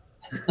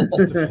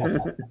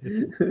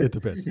 It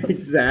depends.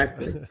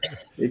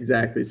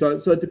 Exactly. So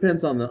it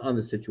depends on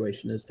the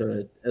situation as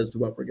to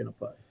what we're going to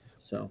put.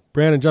 So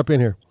Brandon, jump in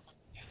here.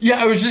 Yeah,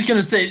 I was just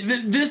gonna say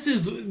this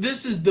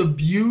is the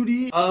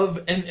beauty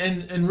of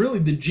and really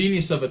the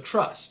genius of a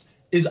trust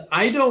is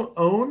I don't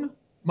own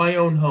my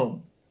own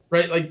home,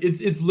 right? Like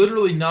it's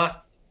literally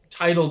not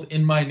titled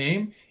in my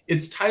name.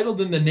 It's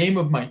titled in the name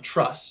of my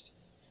trust.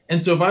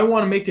 And so if I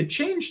want to make a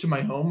change to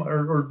my home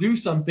or do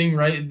something,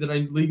 right, that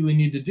I legally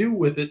need to do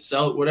with it,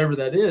 sell it, whatever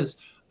that is,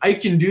 I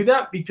can do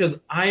that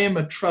because I am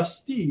a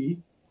trustee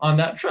on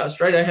that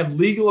trust, right? I have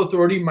legal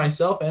authority,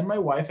 myself and my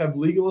wife have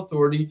legal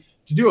authority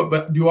to do it.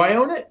 But do I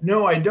own it?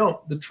 No, I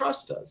don't. The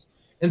trust does.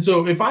 And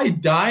so if I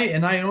die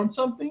and I own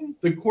something,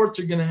 the courts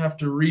are going to have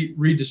to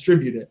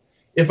redistribute it.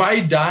 If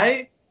I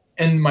die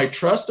and my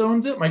trust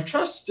owns it, my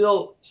trust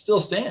still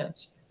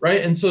stands,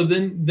 right? And so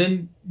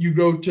then you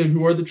go to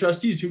who are the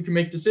trustees, who can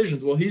make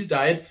decisions. Well, he's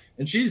died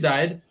and she's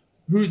died.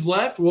 Who's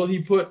left? Well, he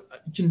put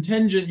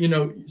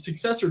contingent,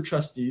 successor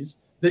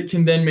trustees that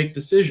can then make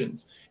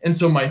decisions. And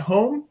so my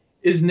home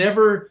it's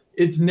never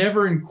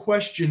in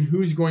question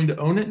who's going to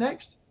own it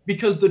next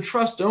because the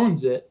trust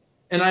owns it.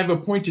 And I've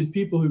appointed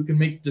people who can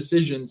make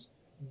decisions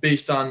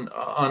based on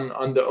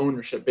the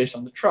ownership, based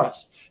on the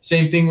trust.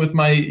 Same thing with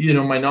my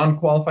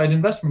non-qualified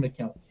investment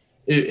account.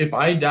 If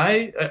I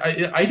die,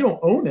 I don't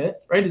own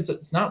it, right?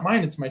 It's not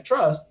mine, it's my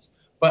trust's,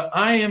 but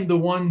I am the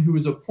one who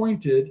is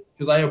appointed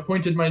because I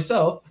appointed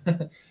myself.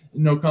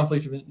 No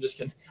conflict of interest, just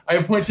kidding. I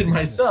appointed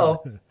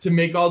myself to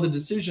make all the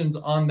decisions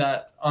on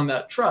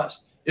that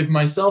trust. If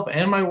myself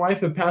and my wife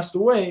have passed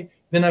away,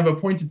 then I've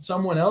appointed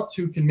someone else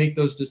who can make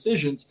those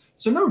decisions.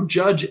 So no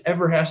judge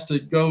ever has to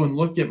go and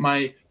look at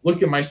my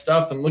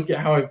stuff and look at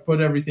how I've put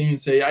everything and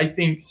say, I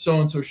think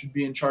so-and-so should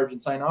be in charge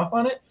and sign off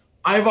on it.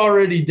 I've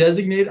already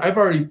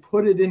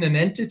put it in an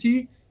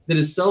entity that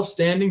is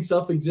self-standing,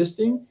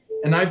 self-existing,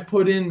 and I've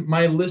put in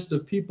my list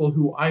of people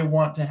who I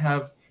want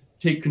to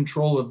take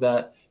control of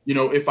that,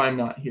 if I'm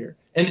not here.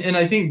 And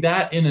I think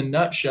that in a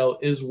nutshell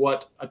is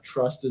what a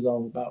trust is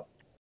all about.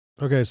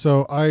 Okay,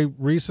 so I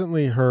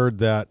recently heard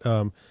that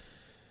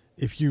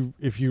if you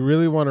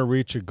really want to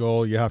reach a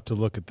goal, you have to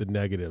look at the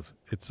negative.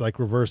 It's like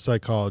reverse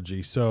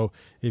psychology. So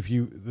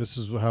this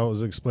is how it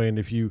was explained.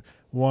 If you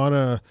want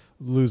to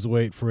lose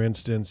weight, for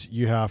instance,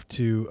 you have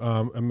to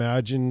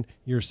imagine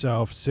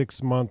yourself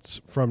 6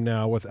 months from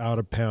now without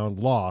a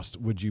pound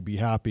lost. Would you be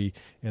happy?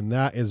 And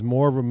that is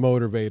more of a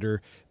motivator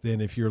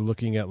than if you're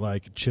looking at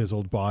like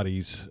chiseled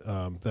bodies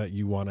that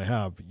you want to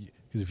have.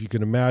 Because if you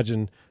can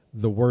imagine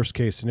the worst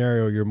case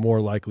scenario, you're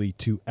more likely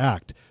to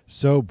act.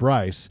 So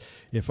Bryce,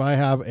 if I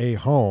have a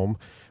home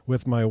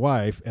with my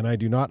wife and I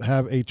do not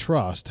have a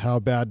trust, how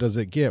bad does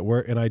it get?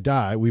 And I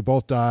die, we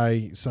both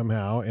die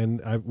somehow,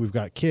 and we've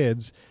got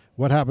kids.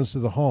 What happens to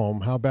the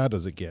home? How bad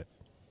does it get?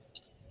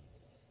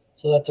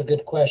 So that's a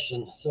good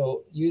question.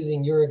 So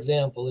using your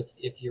example,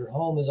 if your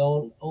home is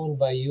owned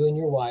by you and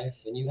your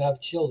wife and you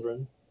have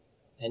children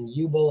and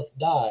you both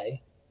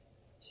die,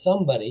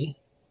 somebody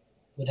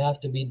would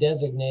have to be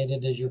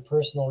designated as your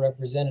personal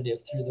representative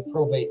through the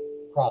probate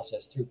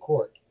process, through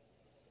court.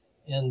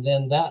 And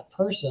then that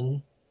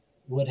person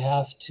would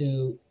have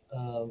to,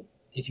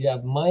 if you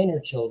have minor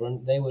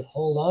children, they would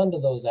hold on to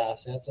those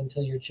assets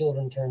until your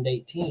children turned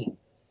 18,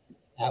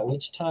 at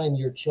which time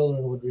your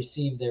children would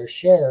receive their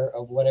share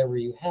of whatever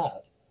you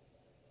had.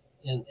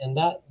 And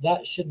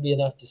that should be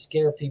enough to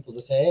scare people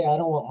to say, hey, I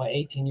don't want my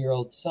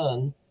 18-year-old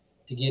son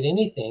to get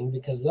anything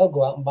because they'll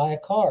go out and buy a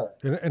car.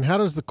 And how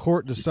does the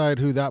court decide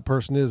who that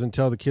person is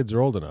until the kids are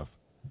old enough?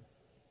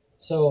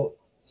 So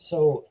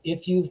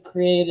if you've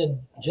created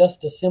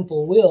just a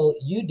simple will,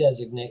 you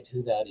designate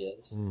who that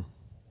is.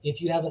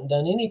 If you haven't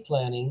done any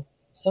planning,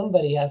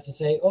 somebody has to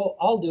say, oh,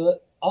 I'll do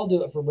it. I'll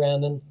do it for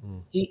Brandon.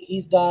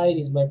 He's died.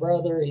 He's my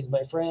brother. He's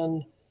my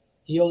friend.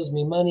 He owes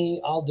me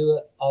money. I'll do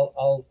it.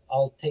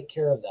 I'll take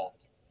care of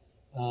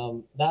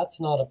that.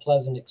 That's not a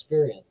pleasant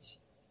experience.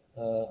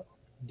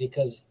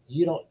 Because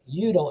you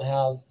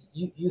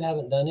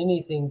haven't done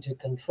anything to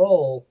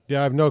control. Yeah,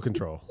 I have no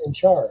control. In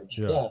charge.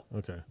 Yeah.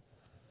 Okay.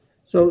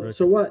 So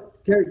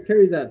what?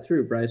 Carry that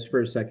through, Bryce,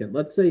 for a second.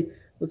 Let's say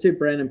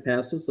Brandon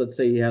passes. Let's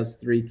say he has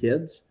 3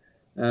 kids.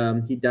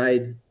 He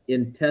died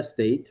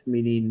intestate,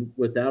 meaning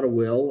without a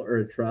will or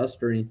a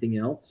trust or anything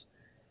else,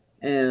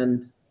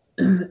 and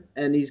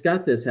he's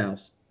got this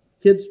house.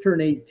 Kids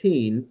turn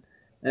 18,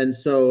 and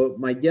so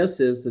my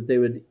guess is that they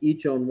would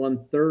each own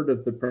 1/3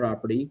 of the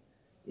property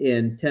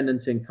in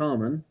tenants in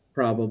common,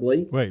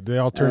 probably. Wait, they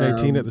all turn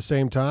 18 at the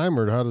same time,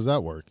 or how does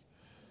that work?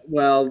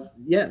 Well,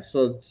 yeah,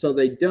 so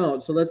they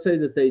don't. So let's say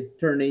that they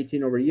turn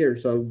 18 over a year.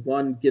 So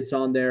one gets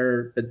on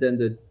there, but then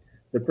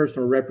the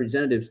personal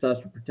representative starts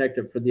to protect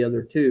it for the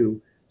other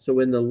 2. So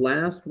when the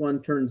last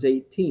one turns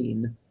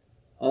 18,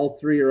 all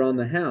three are on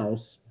the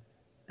house.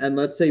 And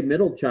let's say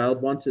middle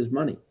child wants his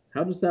money.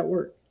 How does that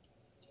work?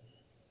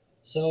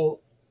 So,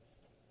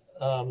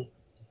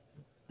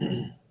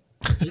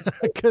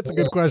 That's a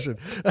good question.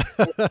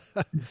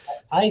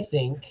 I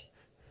think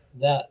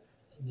that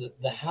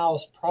the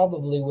house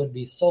probably would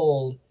be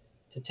sold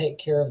to take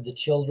care of the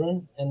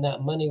children, and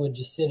that money would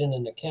just sit in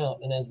an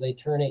account. And as they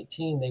turn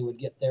 18, they would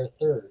get their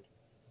third.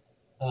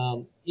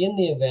 In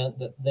the event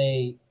that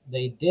they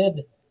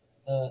did,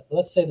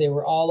 let's say they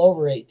were all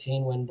over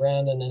 18 when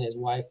Brandon and his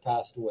wife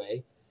passed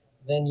away,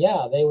 then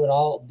yeah, they would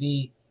all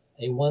be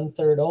a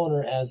 1/3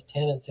 owner as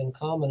tenants in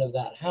common of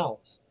that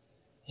house.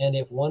 And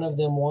if one of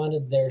them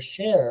wanted their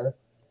share,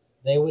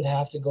 they would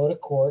have to go to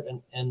court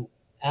and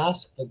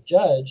ask the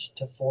judge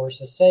to force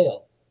a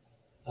sale.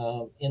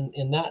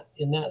 In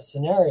that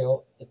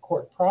scenario, the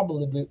court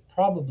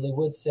probably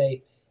would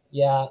say,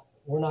 yeah,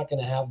 we're not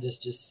going to have this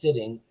just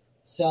sitting.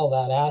 Sell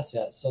that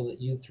asset so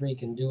that you three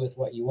can do with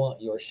what you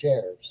want, your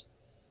shares.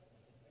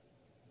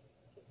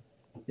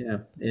 Yeah,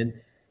 and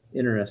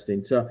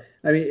interesting. So,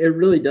 I mean, it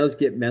really does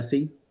get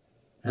messy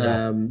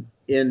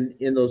in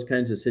those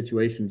kinds of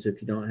situations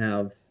if you don't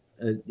have,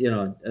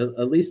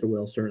 at least a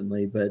will,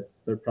 certainly, but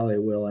probably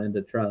a will and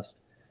a trust.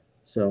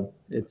 So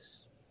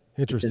it's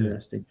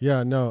interesting.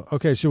 Yeah, no.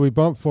 Okay, should we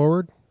bump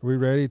forward? Are we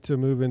ready to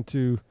move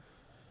into?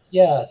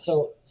 Yeah,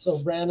 so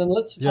Brandon,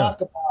 let's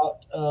talk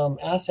about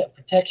asset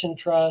protection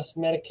trust,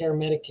 Medicare,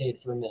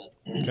 Medicaid for a minute.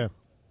 Okay.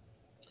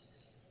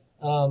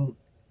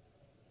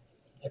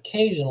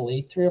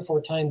 Occasionally, 3 or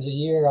 4 times a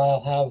year,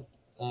 I'll have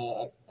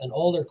an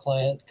older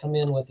client come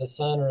in with a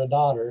son or a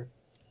daughter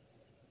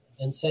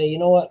and say, you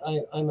know what,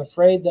 I'm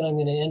afraid that I'm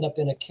going to end up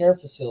in a care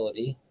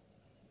facility,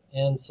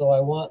 and so I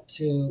want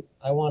to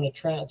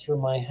transfer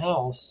my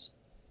house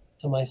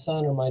to my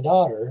son or my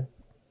daughter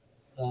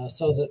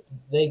so that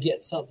they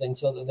get something,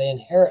 so that they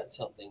inherit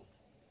something.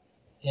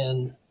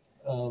 And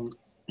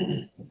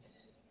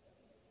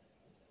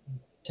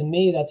to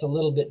me, that's a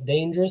little bit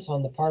dangerous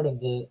on the part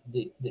of the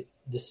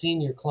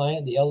senior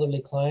client, the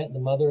elderly client, the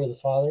mother or the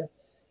father,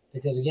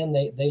 because again,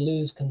 they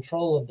lose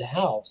control of the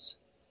house.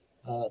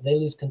 They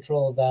lose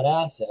control of that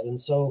asset. And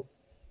so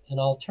an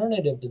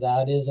alternative to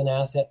that is an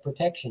asset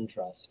protection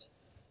trust,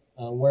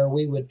 where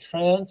we would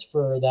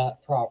transfer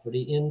that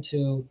property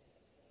into,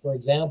 for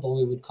example,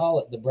 we would call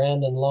it the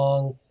Brandon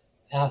Long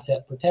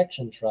Asset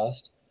Protection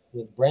Trust,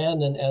 with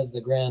Brandon as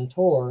the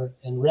grantor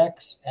and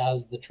Rex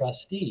as the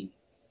trustee.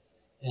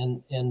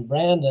 And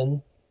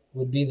Brandon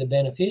would be the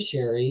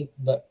beneficiary,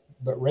 but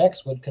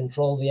Rex would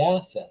control the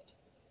asset.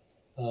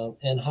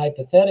 And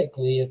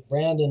hypothetically, if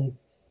Brandon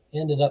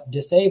ended up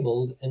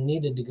disabled and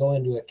needed to go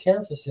into a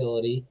care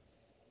facility,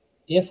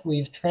 if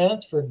we've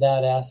transferred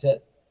that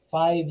asset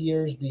 5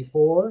 years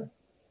before,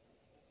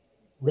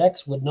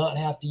 Rex would not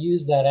have to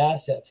use that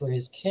asset for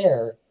his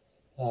care.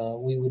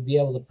 We would be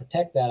able to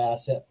protect that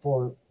asset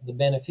for the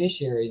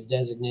beneficiaries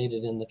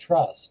designated in the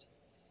trust.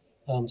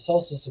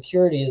 Social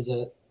Security is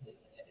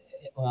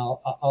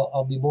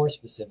I'll be more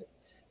specific.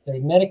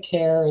 There's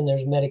Medicare and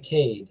there's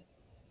Medicaid,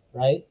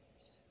 right?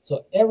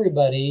 So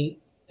everybody,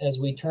 as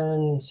we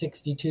turn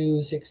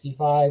 62,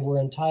 65, we're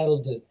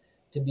entitled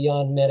to be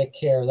on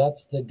Medicare.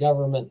 That's the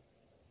government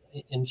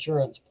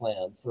insurance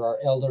plan for our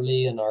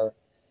elderly and our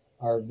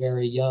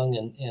very young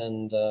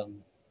and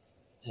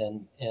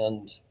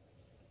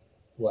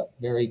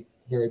very,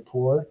 very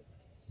poor.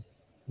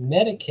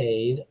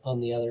 Medicaid, on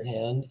the other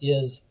hand,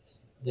 is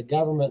the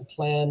government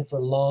plan for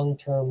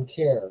long-term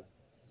care,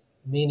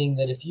 meaning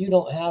that if you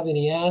don't have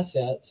any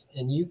assets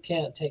and you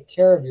can't take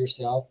care of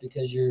yourself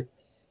because you're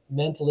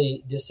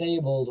mentally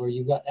disabled, or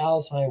you've got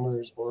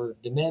Alzheimer's or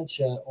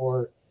dementia,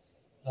 or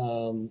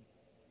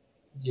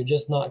you're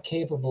just not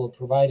capable of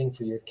providing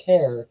for your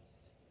care,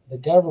 the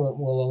government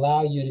will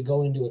allow you to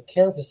go into a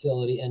care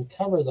facility and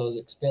cover those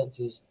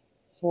expenses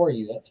for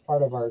you. That's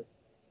part of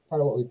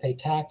what we pay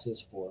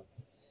taxes for.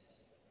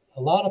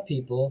 A lot of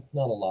people,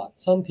 not a lot,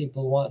 some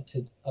people want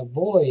to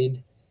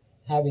avoid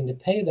having to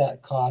pay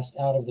that cost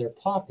out of their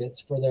pockets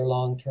for their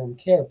long-term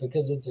care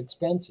because it's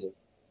expensive.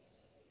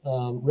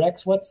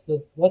 Rex, what's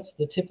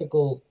the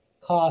typical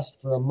cost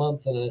for a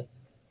month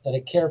at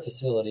a care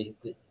facility?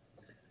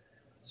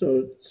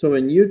 So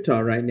in Utah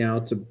right now,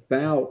 it's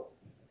about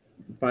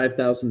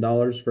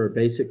 $5,000 for a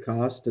basic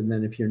cost, and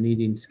then if you're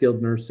needing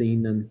skilled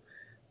nursing and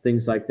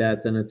things like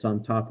that, then it's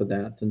on top of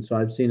that. And so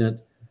I've seen it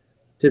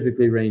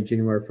typically range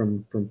anywhere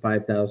from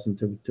 5,000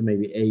 to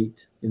maybe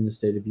 8 in the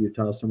state of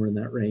Utah, somewhere in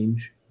that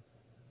range.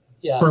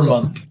 Yeah, per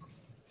month.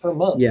 Per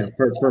month. Yeah,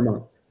 per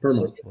month.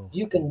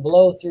 You can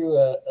blow through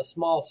a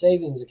small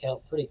savings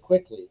account pretty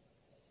quickly.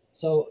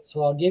 So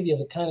I'll give you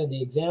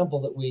the example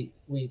that we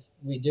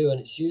do, and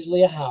it's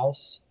usually a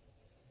house.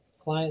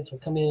 Clients will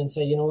come in and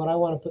say, you know what, I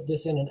want to put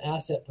this in an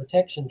asset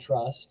protection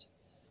trust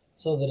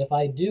so that if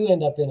I do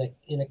end up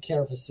in a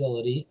care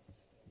facility,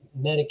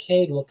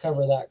 Medicaid will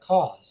cover that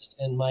cost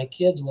and my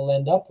kids will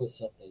end up with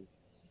something.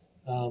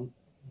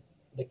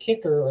 The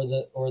kicker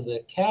or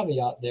the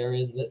caveat there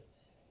is that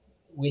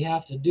we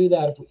have to do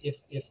that.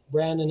 If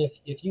Brandon,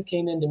 if you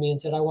came into me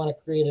and said, I want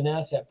to create an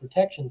asset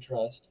protection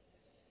trust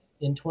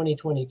in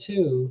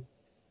 2022,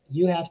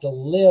 you have to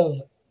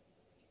live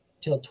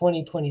till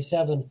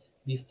 2027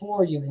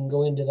 before you can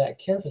go into that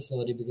care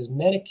facility, because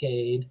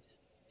Medicaid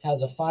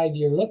has a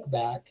 5-year look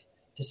back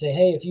to say,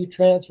 hey, if you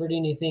transferred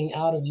anything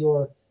out of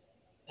your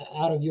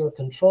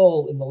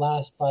control in the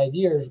last 5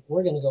 years,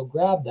 we're going to go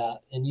grab that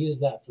and use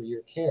that for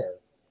your care.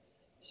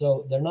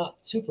 So they're not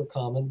super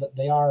common, but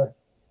they are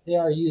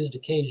used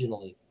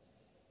occasionally.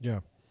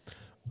 Yeah.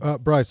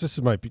 Bryce, this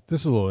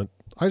is a little,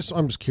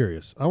 I'm just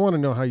curious. I want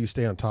to know how you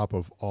stay on top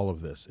of all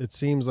of this. It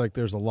seems like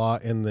there's a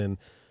lot, and then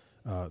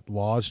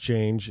laws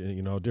change,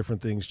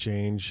 different things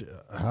change.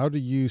 How do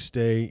you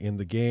stay in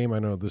the game? I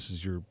know this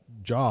is your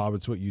job,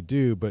 it's what you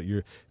do, but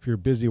if you're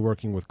busy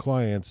working with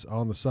clients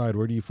on the side,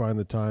 where do you find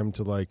the time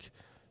to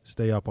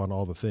stay up on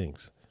all the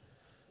things?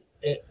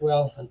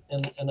 Well,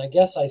 and I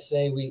guess I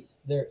say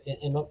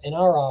in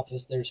our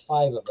office, there's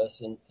 5 of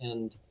us,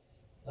 and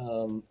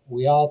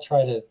we all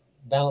try to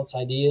bounce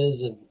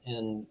ideas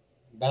and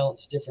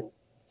bounce different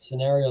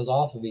scenarios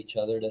off of each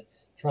other to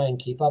try and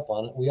keep up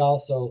on it. We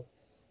also,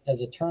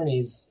 as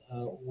attorneys,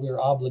 we're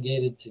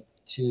obligated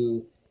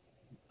to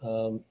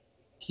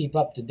keep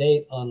up to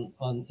date on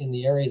in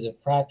the areas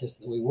of practice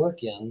that we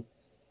work in,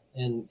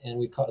 and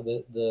we call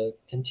the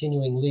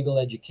continuing legal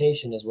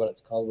education is what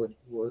it's called.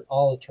 We're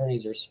all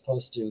attorneys are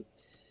supposed to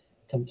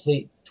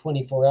complete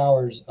 24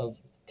 hours of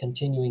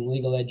continuing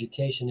legal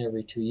education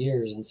every 2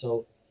 years. And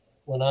so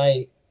when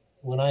I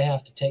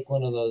have to take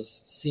one of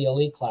those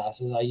CLE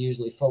classes, I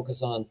usually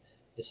focus on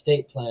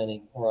estate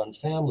planning or on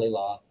family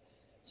law,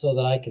 so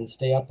that I can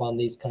stay up on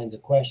these kinds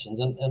of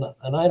questions.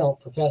 And I don't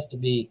profess to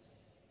be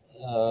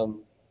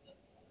an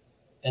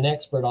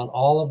expert on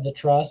all of the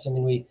trusts. I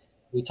mean,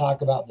 we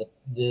talk about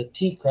the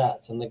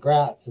T-crats and the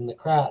grats and the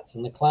crats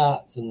and the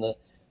clats and the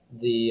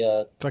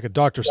it's like a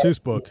Dr.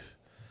 Seuss book.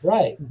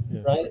 Right.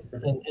 Yeah. Right.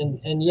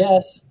 And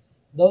yes,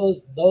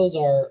 those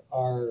are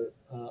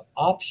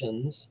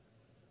options.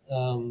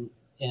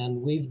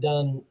 And we've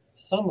done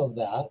some of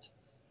that,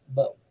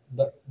 but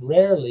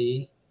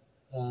rarely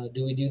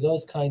do we do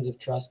those kinds of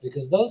trusts,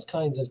 because those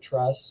kinds of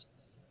trusts,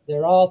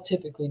 they're all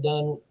typically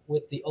done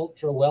with the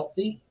ultra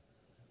wealthy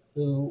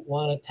who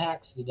want a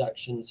tax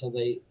deduction. So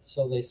they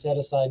set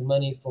aside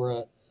money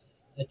for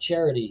a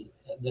charity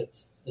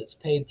that's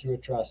paid through a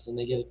trust, and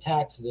they get a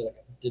tax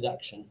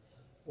deduction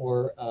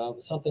or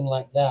something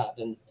like that.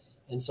 And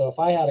so if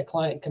I had a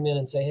client come in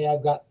and say, hey,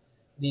 I've got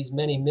these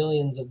many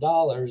millions of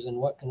dollars, and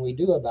what can we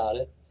do about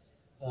it?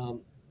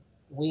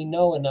 We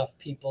know enough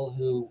people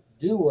who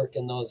do work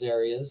in those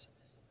areas.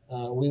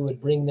 We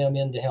would bring them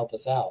in to help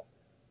us out.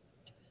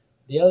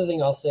 The other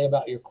thing I'll say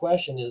about your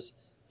question is,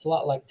 it's a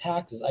lot like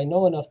taxes. I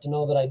know enough to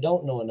know that I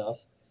don't know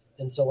enough.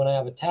 And so when I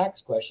have a tax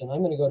question, I'm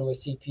going to go to a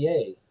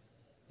CPA.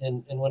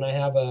 And when I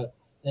have an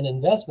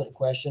investment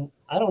question,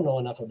 I don't know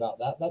enough about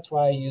that. That's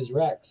why I use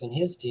Rex and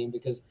his team,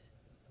 because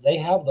they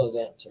have those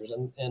answers.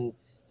 And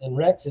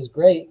Rex is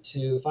great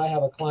to, if I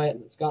have a client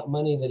that's got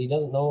money that he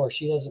doesn't know or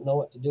she doesn't know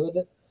what to do with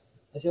it,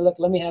 I say, look,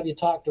 let me have you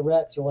talk to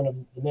Rex or one of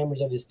the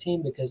members of his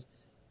team, because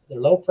they're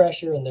low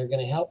pressure and they're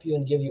going to help you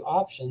and give you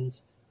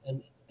options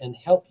and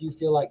help you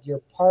feel like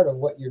you're part of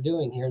what you're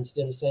doing here,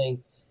 instead of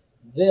saying,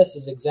 this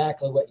is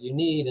exactly what you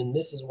need and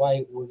this is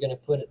why we're going to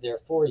put it there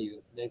for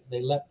you.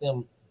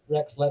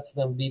 Rex lets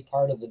them be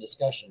part of the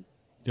discussion.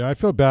 Yeah, I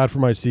feel bad for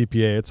my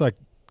CPA. It's like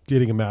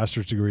getting a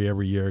master's degree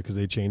every year because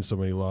they change so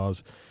many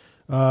laws.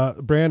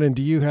 Brandon,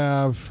 do you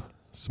have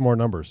some more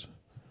numbers?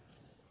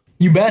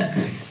 You bet.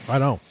 I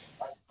know.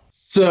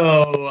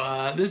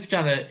 So this is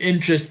kind of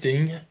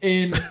interesting.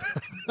 In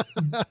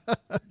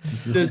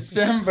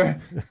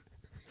December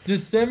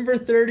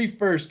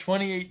 31st,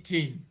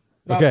 2018,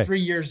 about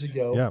 3 years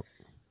ago,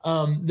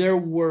 there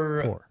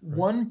were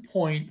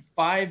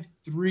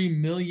 1.53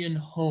 million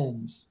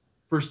homes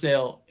for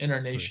sale in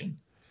our nation.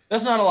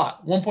 That's not a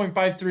lot.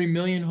 1.53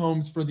 million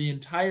homes for the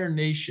entire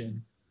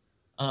nation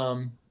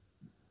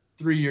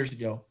 3 years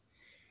ago.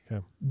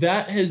 Okay.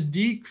 That has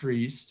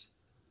decreased.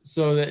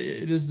 So that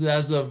it is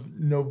as of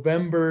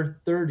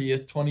November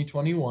 30th,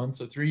 2021.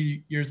 So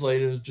 3 years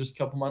later, it was just a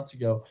couple months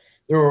ago,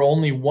 there were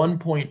only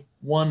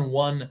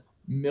 1.11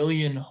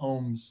 million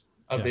homes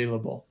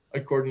available,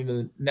 according to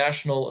the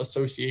National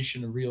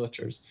Association of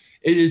Realtors.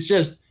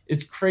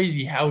 It's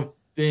crazy how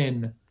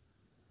thin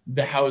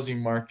the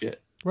housing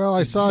market. Well,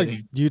 I saw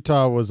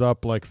Utah was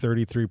up like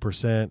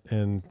 33%,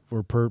 and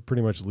we're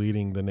pretty much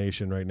leading the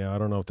nation right now. I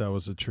don't know if that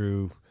was a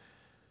true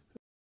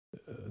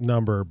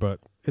number,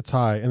 but it's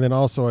high. And then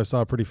also I saw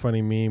a pretty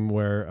funny meme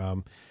where I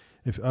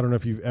don't know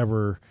if you've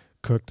ever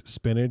cooked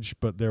spinach,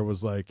 but there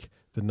was like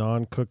the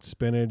non-cooked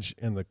spinach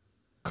and the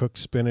cooked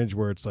spinach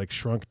where it's like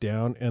shrunk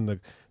down, and the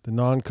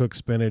non-cooked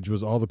spinach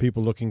was all the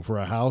people looking for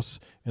a house,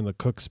 and the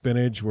cooked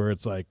spinach where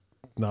it's like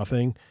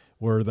nothing,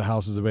 where the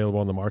house is available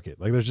on the market.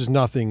 Like there's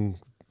nothing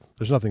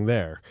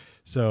there.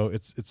 So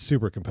it's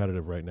super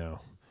competitive right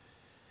now.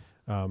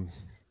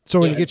 So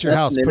when you get your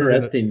house, an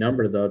interesting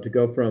number though, to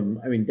go from,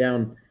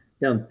 down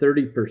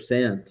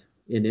 30%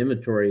 in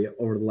inventory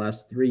over the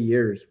last 3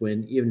 years,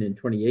 when even in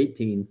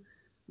 2018,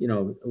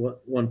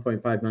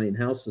 1.5 million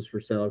houses for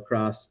sale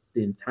across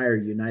the entire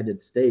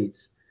United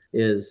States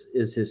is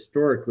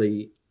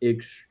historically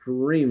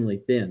extremely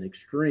thin,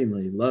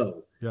 extremely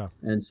low. Yeah.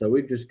 And so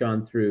we've just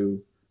gone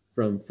through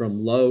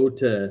from low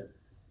to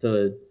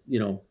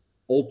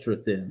ultra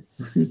thin.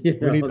 We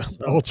need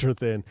ultra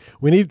thin.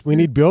 We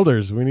need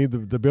builders. We need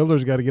the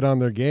builders got to get on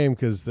their game,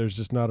 because there's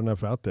just not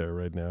enough out there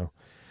right now.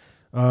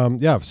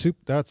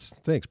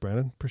 Thanks,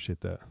 Brandon.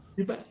 Appreciate that.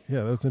 You bet.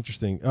 Yeah, that's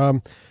interesting.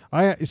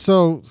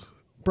 So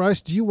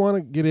Bryce, do you want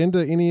to get into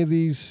any of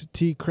these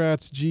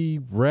T-crats,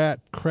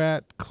 G-rat,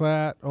 crat,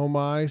 clat, oh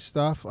my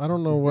stuff? I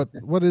don't know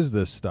what is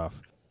this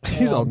stuff.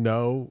 He's all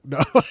no.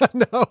 I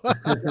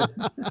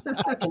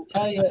can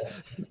tell you,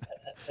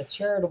 a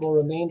charitable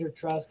remainder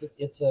trust.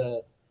 It's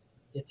a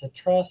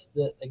trust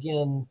that,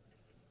 again,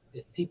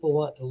 if people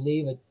want to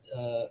leave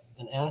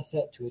an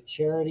asset to a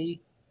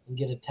charity and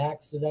get a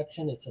tax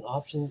deduction, it's an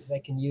option that they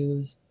can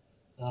use.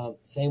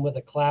 Same with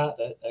a clat,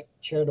 a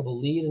charitable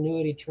lead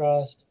annuity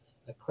trust.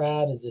 A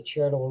CRAD is a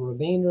charitable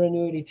remainder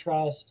annuity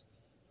trust.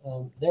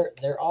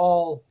 They're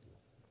all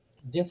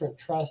different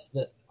trusts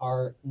that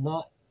are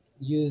not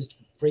used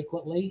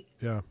frequently.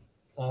 Yeah.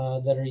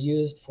 That are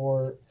used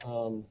for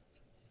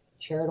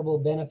charitable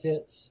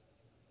benefits,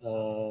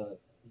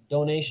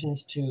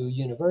 donations to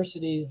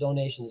universities,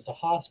 donations to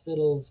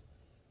hospitals,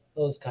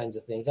 those kinds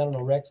of things. I don't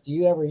know, Rex, do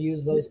you ever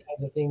use those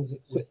kinds of things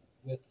with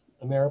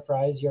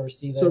Ameriprise? You ever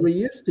see those? So we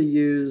used to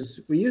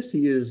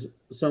use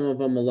some of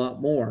them a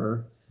lot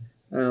more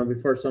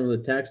before some of the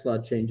tax law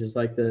changes,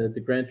 like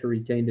the grantor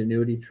retained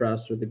annuity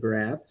trust, or the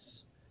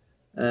GRATs,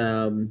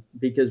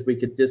 because we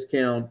could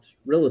discount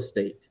real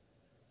estate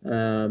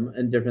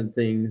and different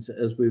things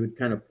as we would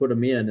kind of put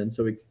them in. And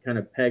so we could kind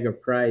of peg a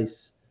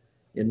price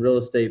in real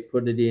estate,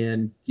 put it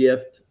in,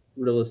 gift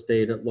real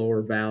estate at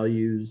lower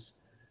values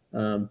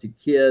to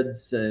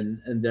kids,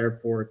 and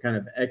therefore kind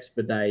of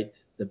expedite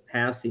the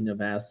passing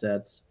of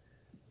assets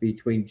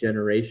between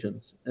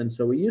generations. And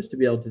so we used to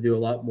be able to do a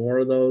lot more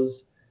of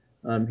those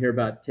here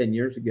about 10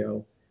 years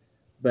ago,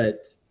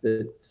 but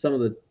some of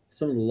the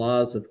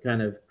laws have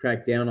kind of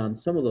cracked down on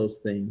some of those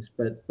things.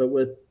 But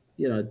with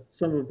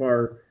some of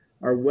our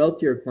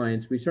wealthier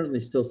clients, we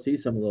certainly still see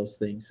some of those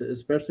things,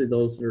 especially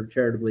those that are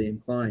charitably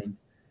inclined.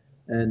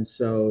 And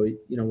so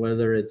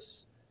whether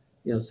it's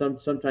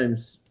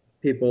sometimes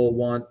people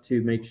want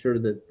to make sure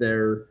that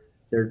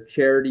their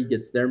charity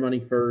gets their money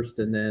first,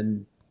 and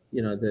then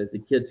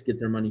the kids get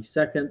their money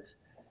second.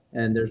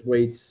 And there's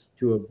ways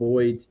to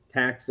avoid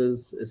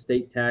taxes,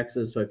 estate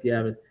taxes. So if you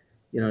have an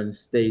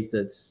estate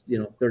that's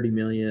 30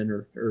 million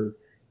or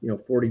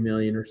 40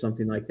 million or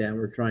something like that,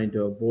 we're trying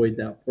to avoid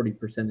that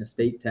 40%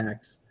 estate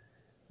tax.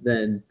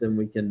 Then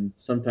we can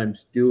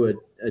sometimes do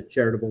a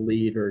charitable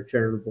lead or a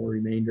charitable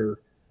remainder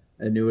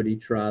annuity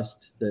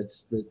trust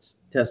that's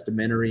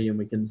testamentary, and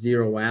we can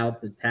zero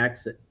out the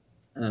tax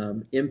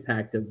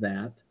impact of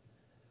that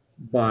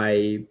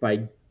by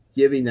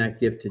giving that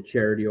gift to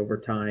charity over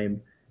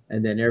time.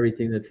 And then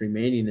everything that's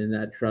remaining in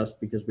that trust,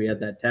 because we had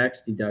that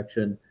tax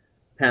deduction,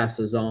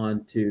 passes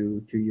on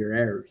to your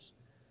heirs.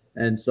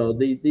 And so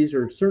these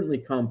are certainly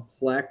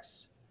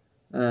complex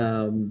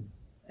and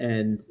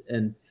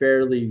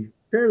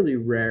fairly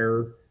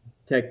rare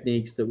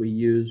techniques that we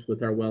use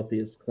with our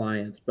wealthiest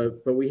clients.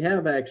 But we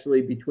have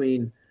actually,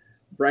 between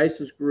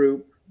Bryce's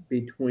group,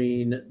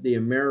 between the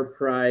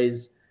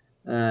Ameriprise,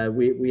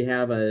 we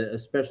have a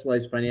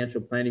specialized financial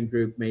planning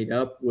group made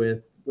up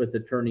with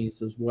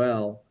attorneys as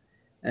well.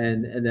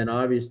 And then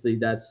obviously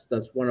that's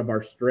one of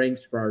our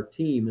strengths for our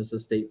team, is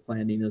estate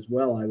planning as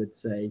well, I would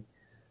say.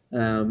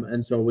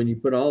 And so when you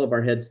put all of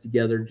our heads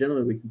together,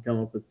 generally we can come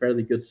up with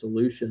fairly good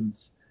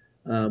solutions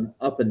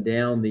up and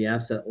down the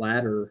asset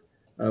ladder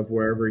of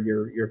wherever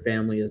your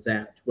family is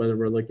at, whether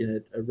we're looking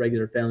at a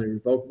regular family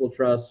revocable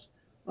trust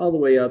all the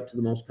way up to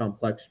the most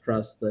complex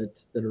trusts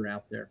that are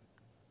out there.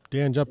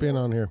 Dan, jump in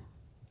on here.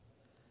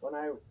 I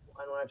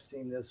know I've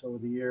seen this over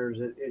the years.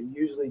 It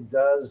usually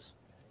does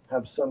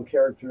have some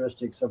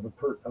characteristics of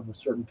a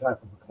certain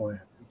type of a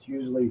client. It's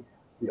usually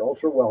the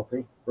ultra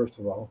wealthy, first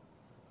of all.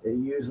 It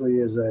usually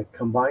is a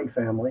combined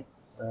family,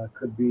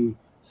 could be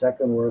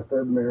second or a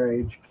third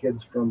marriage,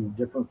 kids from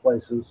different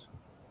places,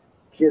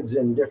 kids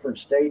in different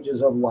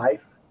stages of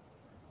life,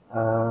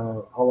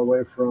 all the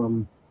way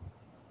from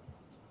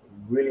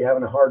really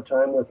having a hard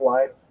time with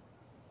life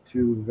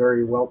to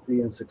very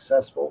wealthy and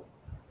successful.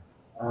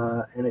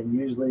 And it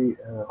usually,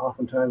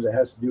 oftentimes it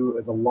has to do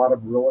with a lot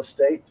of real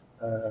estate,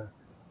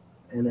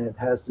 and it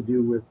has to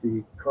do with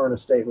the current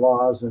estate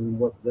laws and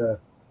what the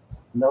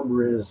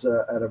number is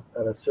at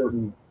a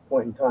certain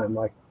point in time.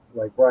 Like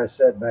Bryce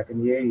said, back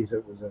in the 80s,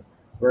 it was a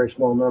very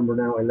small number,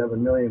 now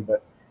 11 million.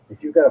 But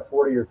if you've got a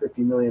 40 or $50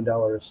 million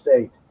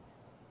estate,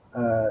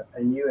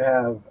 and you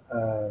have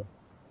a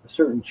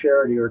certain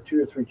charity or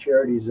 2 or 3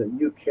 charities that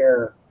you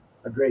care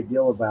a great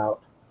deal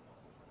about,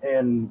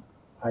 and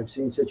I've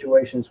seen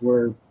situations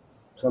where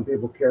some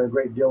people care a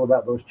great deal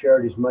about those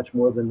charities much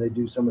more than they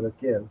do some of their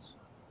kids,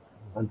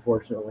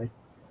 unfortunately.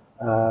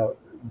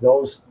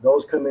 those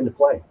come into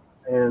play,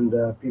 and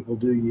people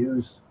do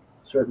use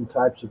certain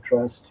types of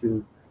trusts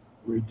to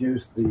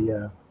reduce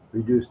the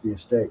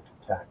estate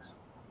tax.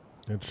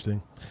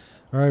 Interesting.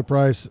 All right,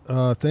 Bryce,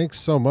 thanks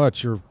so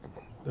much.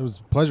 It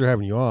was a pleasure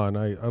having you on.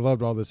 I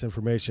loved all this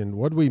information.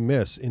 What did we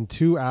miss in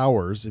 2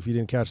 hours? If you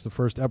didn't catch the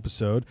first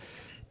episode,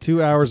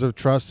 2 hours of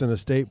trust and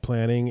estate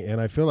planning,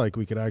 and I feel like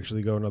we could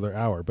actually go another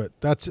hour, but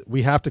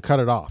we have to cut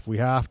it off. We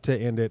have to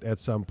end it at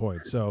some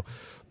point. So,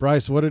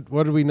 Bryce, what did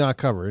we not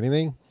cover?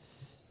 Anything?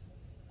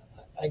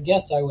 I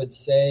guess I would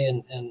say,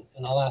 and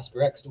I'll ask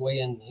Rex to weigh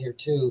in here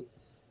too.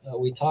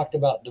 We talked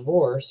about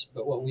divorce,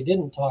 but what we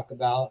didn't talk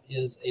about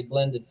is a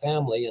blended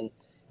family, and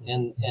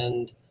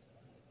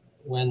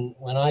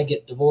when I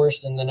get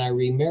divorced and then I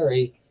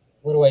remarry,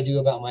 what do I do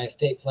about my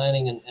estate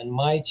planning and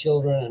my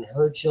children and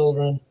her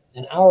children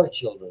and our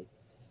children?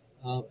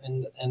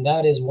 And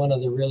that is one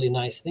of the really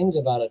nice things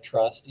about a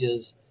trust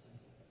is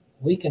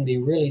we can be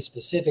really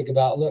specific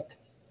about, look,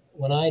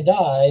 when I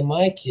die,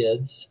 my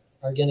kids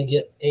are going to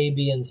get A,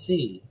 B, and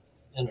C,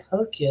 and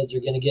her kids are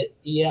going to get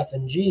E, F,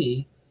 and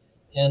G,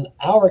 and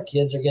our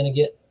kids are going to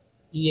get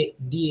E,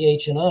 D,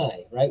 H, and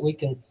I, right? We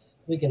can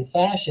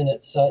fashion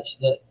it such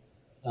that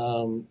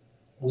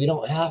we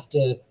don't have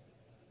to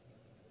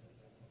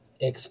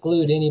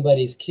exclude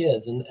anybody's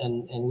kids,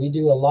 and we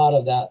do a lot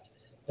of that.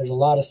 There's a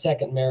lot of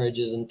second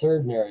marriages and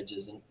third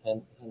marriages,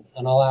 and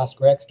I'll ask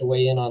Rex to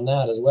weigh in on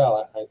that as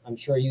well. I'm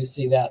sure you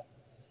see that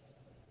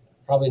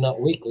probably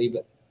not weekly,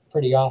 but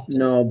pretty often.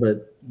 No,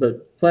 but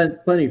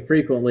plenty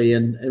frequently.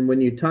 And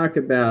when you talk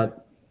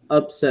about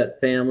upset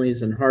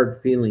families and hard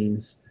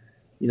feelings,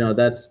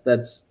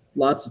 that's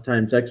lots of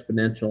times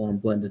exponential on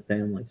blended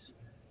families,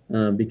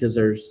 because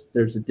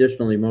there's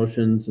additional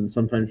emotions and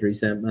sometimes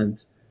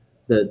resentment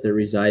that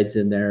resides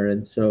in there.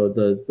 And so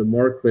the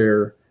more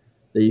clear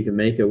that you can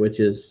make it, which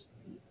is,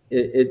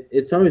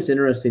 it's always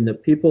interesting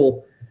that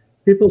people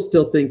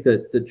still think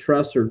that the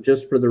trusts are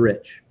just for the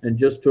rich and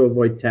just to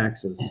avoid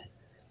taxes.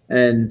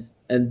 And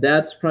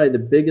that's probably the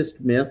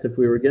biggest myth. If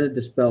we were going to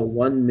dispel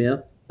one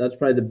myth, that's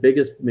probably the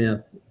biggest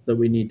myth that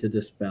we need to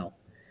dispel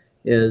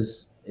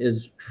is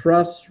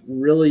trusts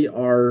really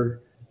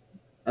are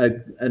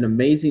an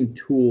amazing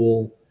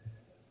tool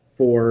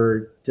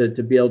to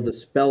be able to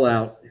spell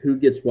out who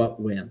gets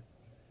what when,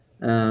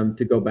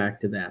 to go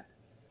back to that.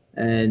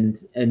 And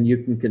you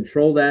can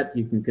control that.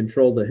 You can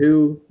control the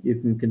who, you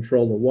can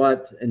control the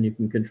what, and you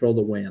can control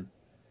the when.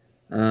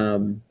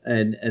 And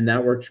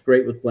that works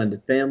great with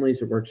blended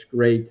families. It works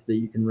great that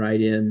you can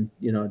write in,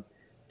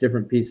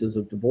 different pieces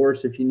of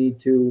divorce if you need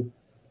to,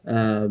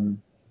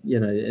 and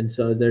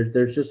so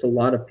there's just a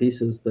lot of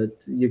pieces that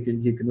you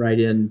can write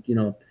in,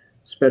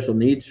 special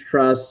needs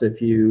trusts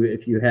if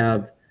you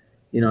have,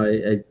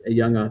 a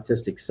young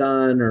autistic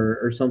son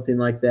or something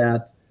like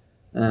that,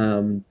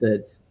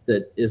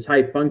 that is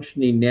high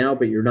functioning now,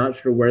 but you're not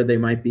sure where they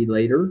might be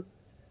later.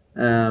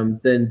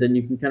 Then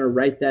you can kind of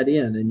write that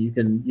in, and you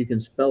can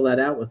spell that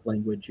out with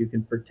language. You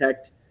can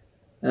protect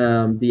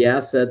the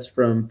assets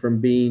from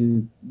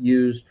being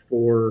used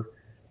for,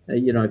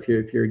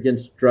 if you're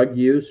against drug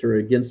use or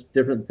against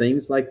different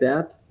things like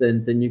that,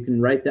 then you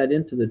can write that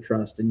into the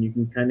trust, and you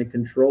can kind of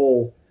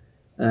control,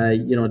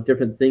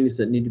 different things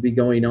that need to be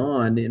going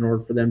on in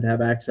order for them to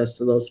have access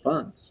to those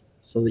funds,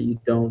 so that you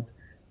don't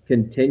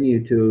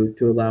continue to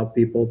allow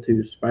people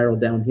to spiral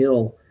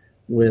downhill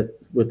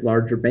with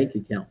larger bank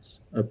accounts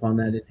upon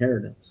that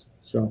inheritance.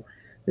 So,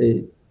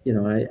 I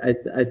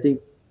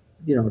think,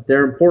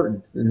 they're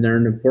important, and they're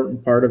an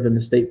important part of an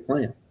estate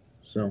plan.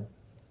 So,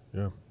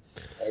 yeah,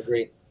 I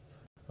agree.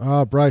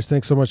 Bryce,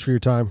 thanks so much for your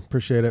time.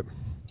 Appreciate it.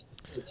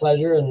 It's a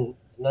pleasure and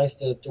nice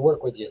to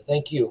work with you.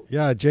 Thank you.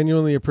 Yeah, I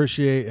genuinely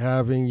appreciate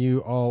having you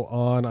all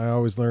on. I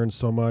always learn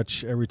so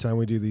much every time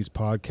we do these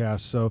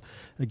podcasts. So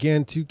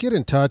again, to get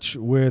in touch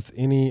with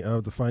any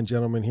of the fine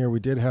gentlemen here, we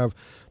did have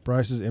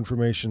Bryce's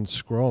information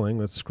scrolling.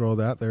 Let's scroll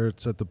that there.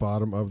 It's at the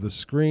bottom of the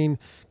screen.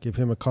 Give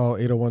him a call,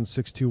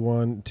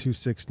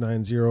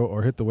 801-621-2690,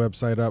 or hit the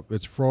website up.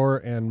 It's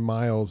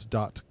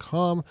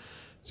FroerandMiles.com.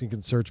 So you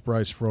can search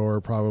Bryce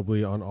Froerer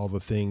probably on all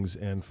the things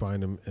and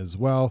find him as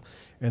well.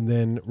 And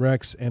then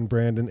Rex and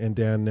Brandyn and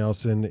Dan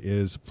Nelsen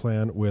is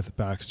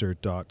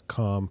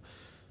planwithbaxter.com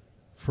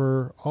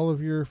for all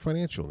of your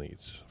financial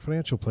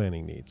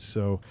planning needs.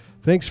 So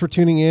thanks for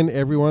tuning in,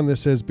 everyone.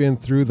 This has been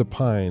Through the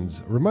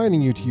Pines,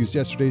 reminding you to use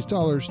yesterday's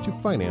dollars to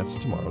finance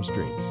tomorrow's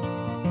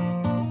dreams.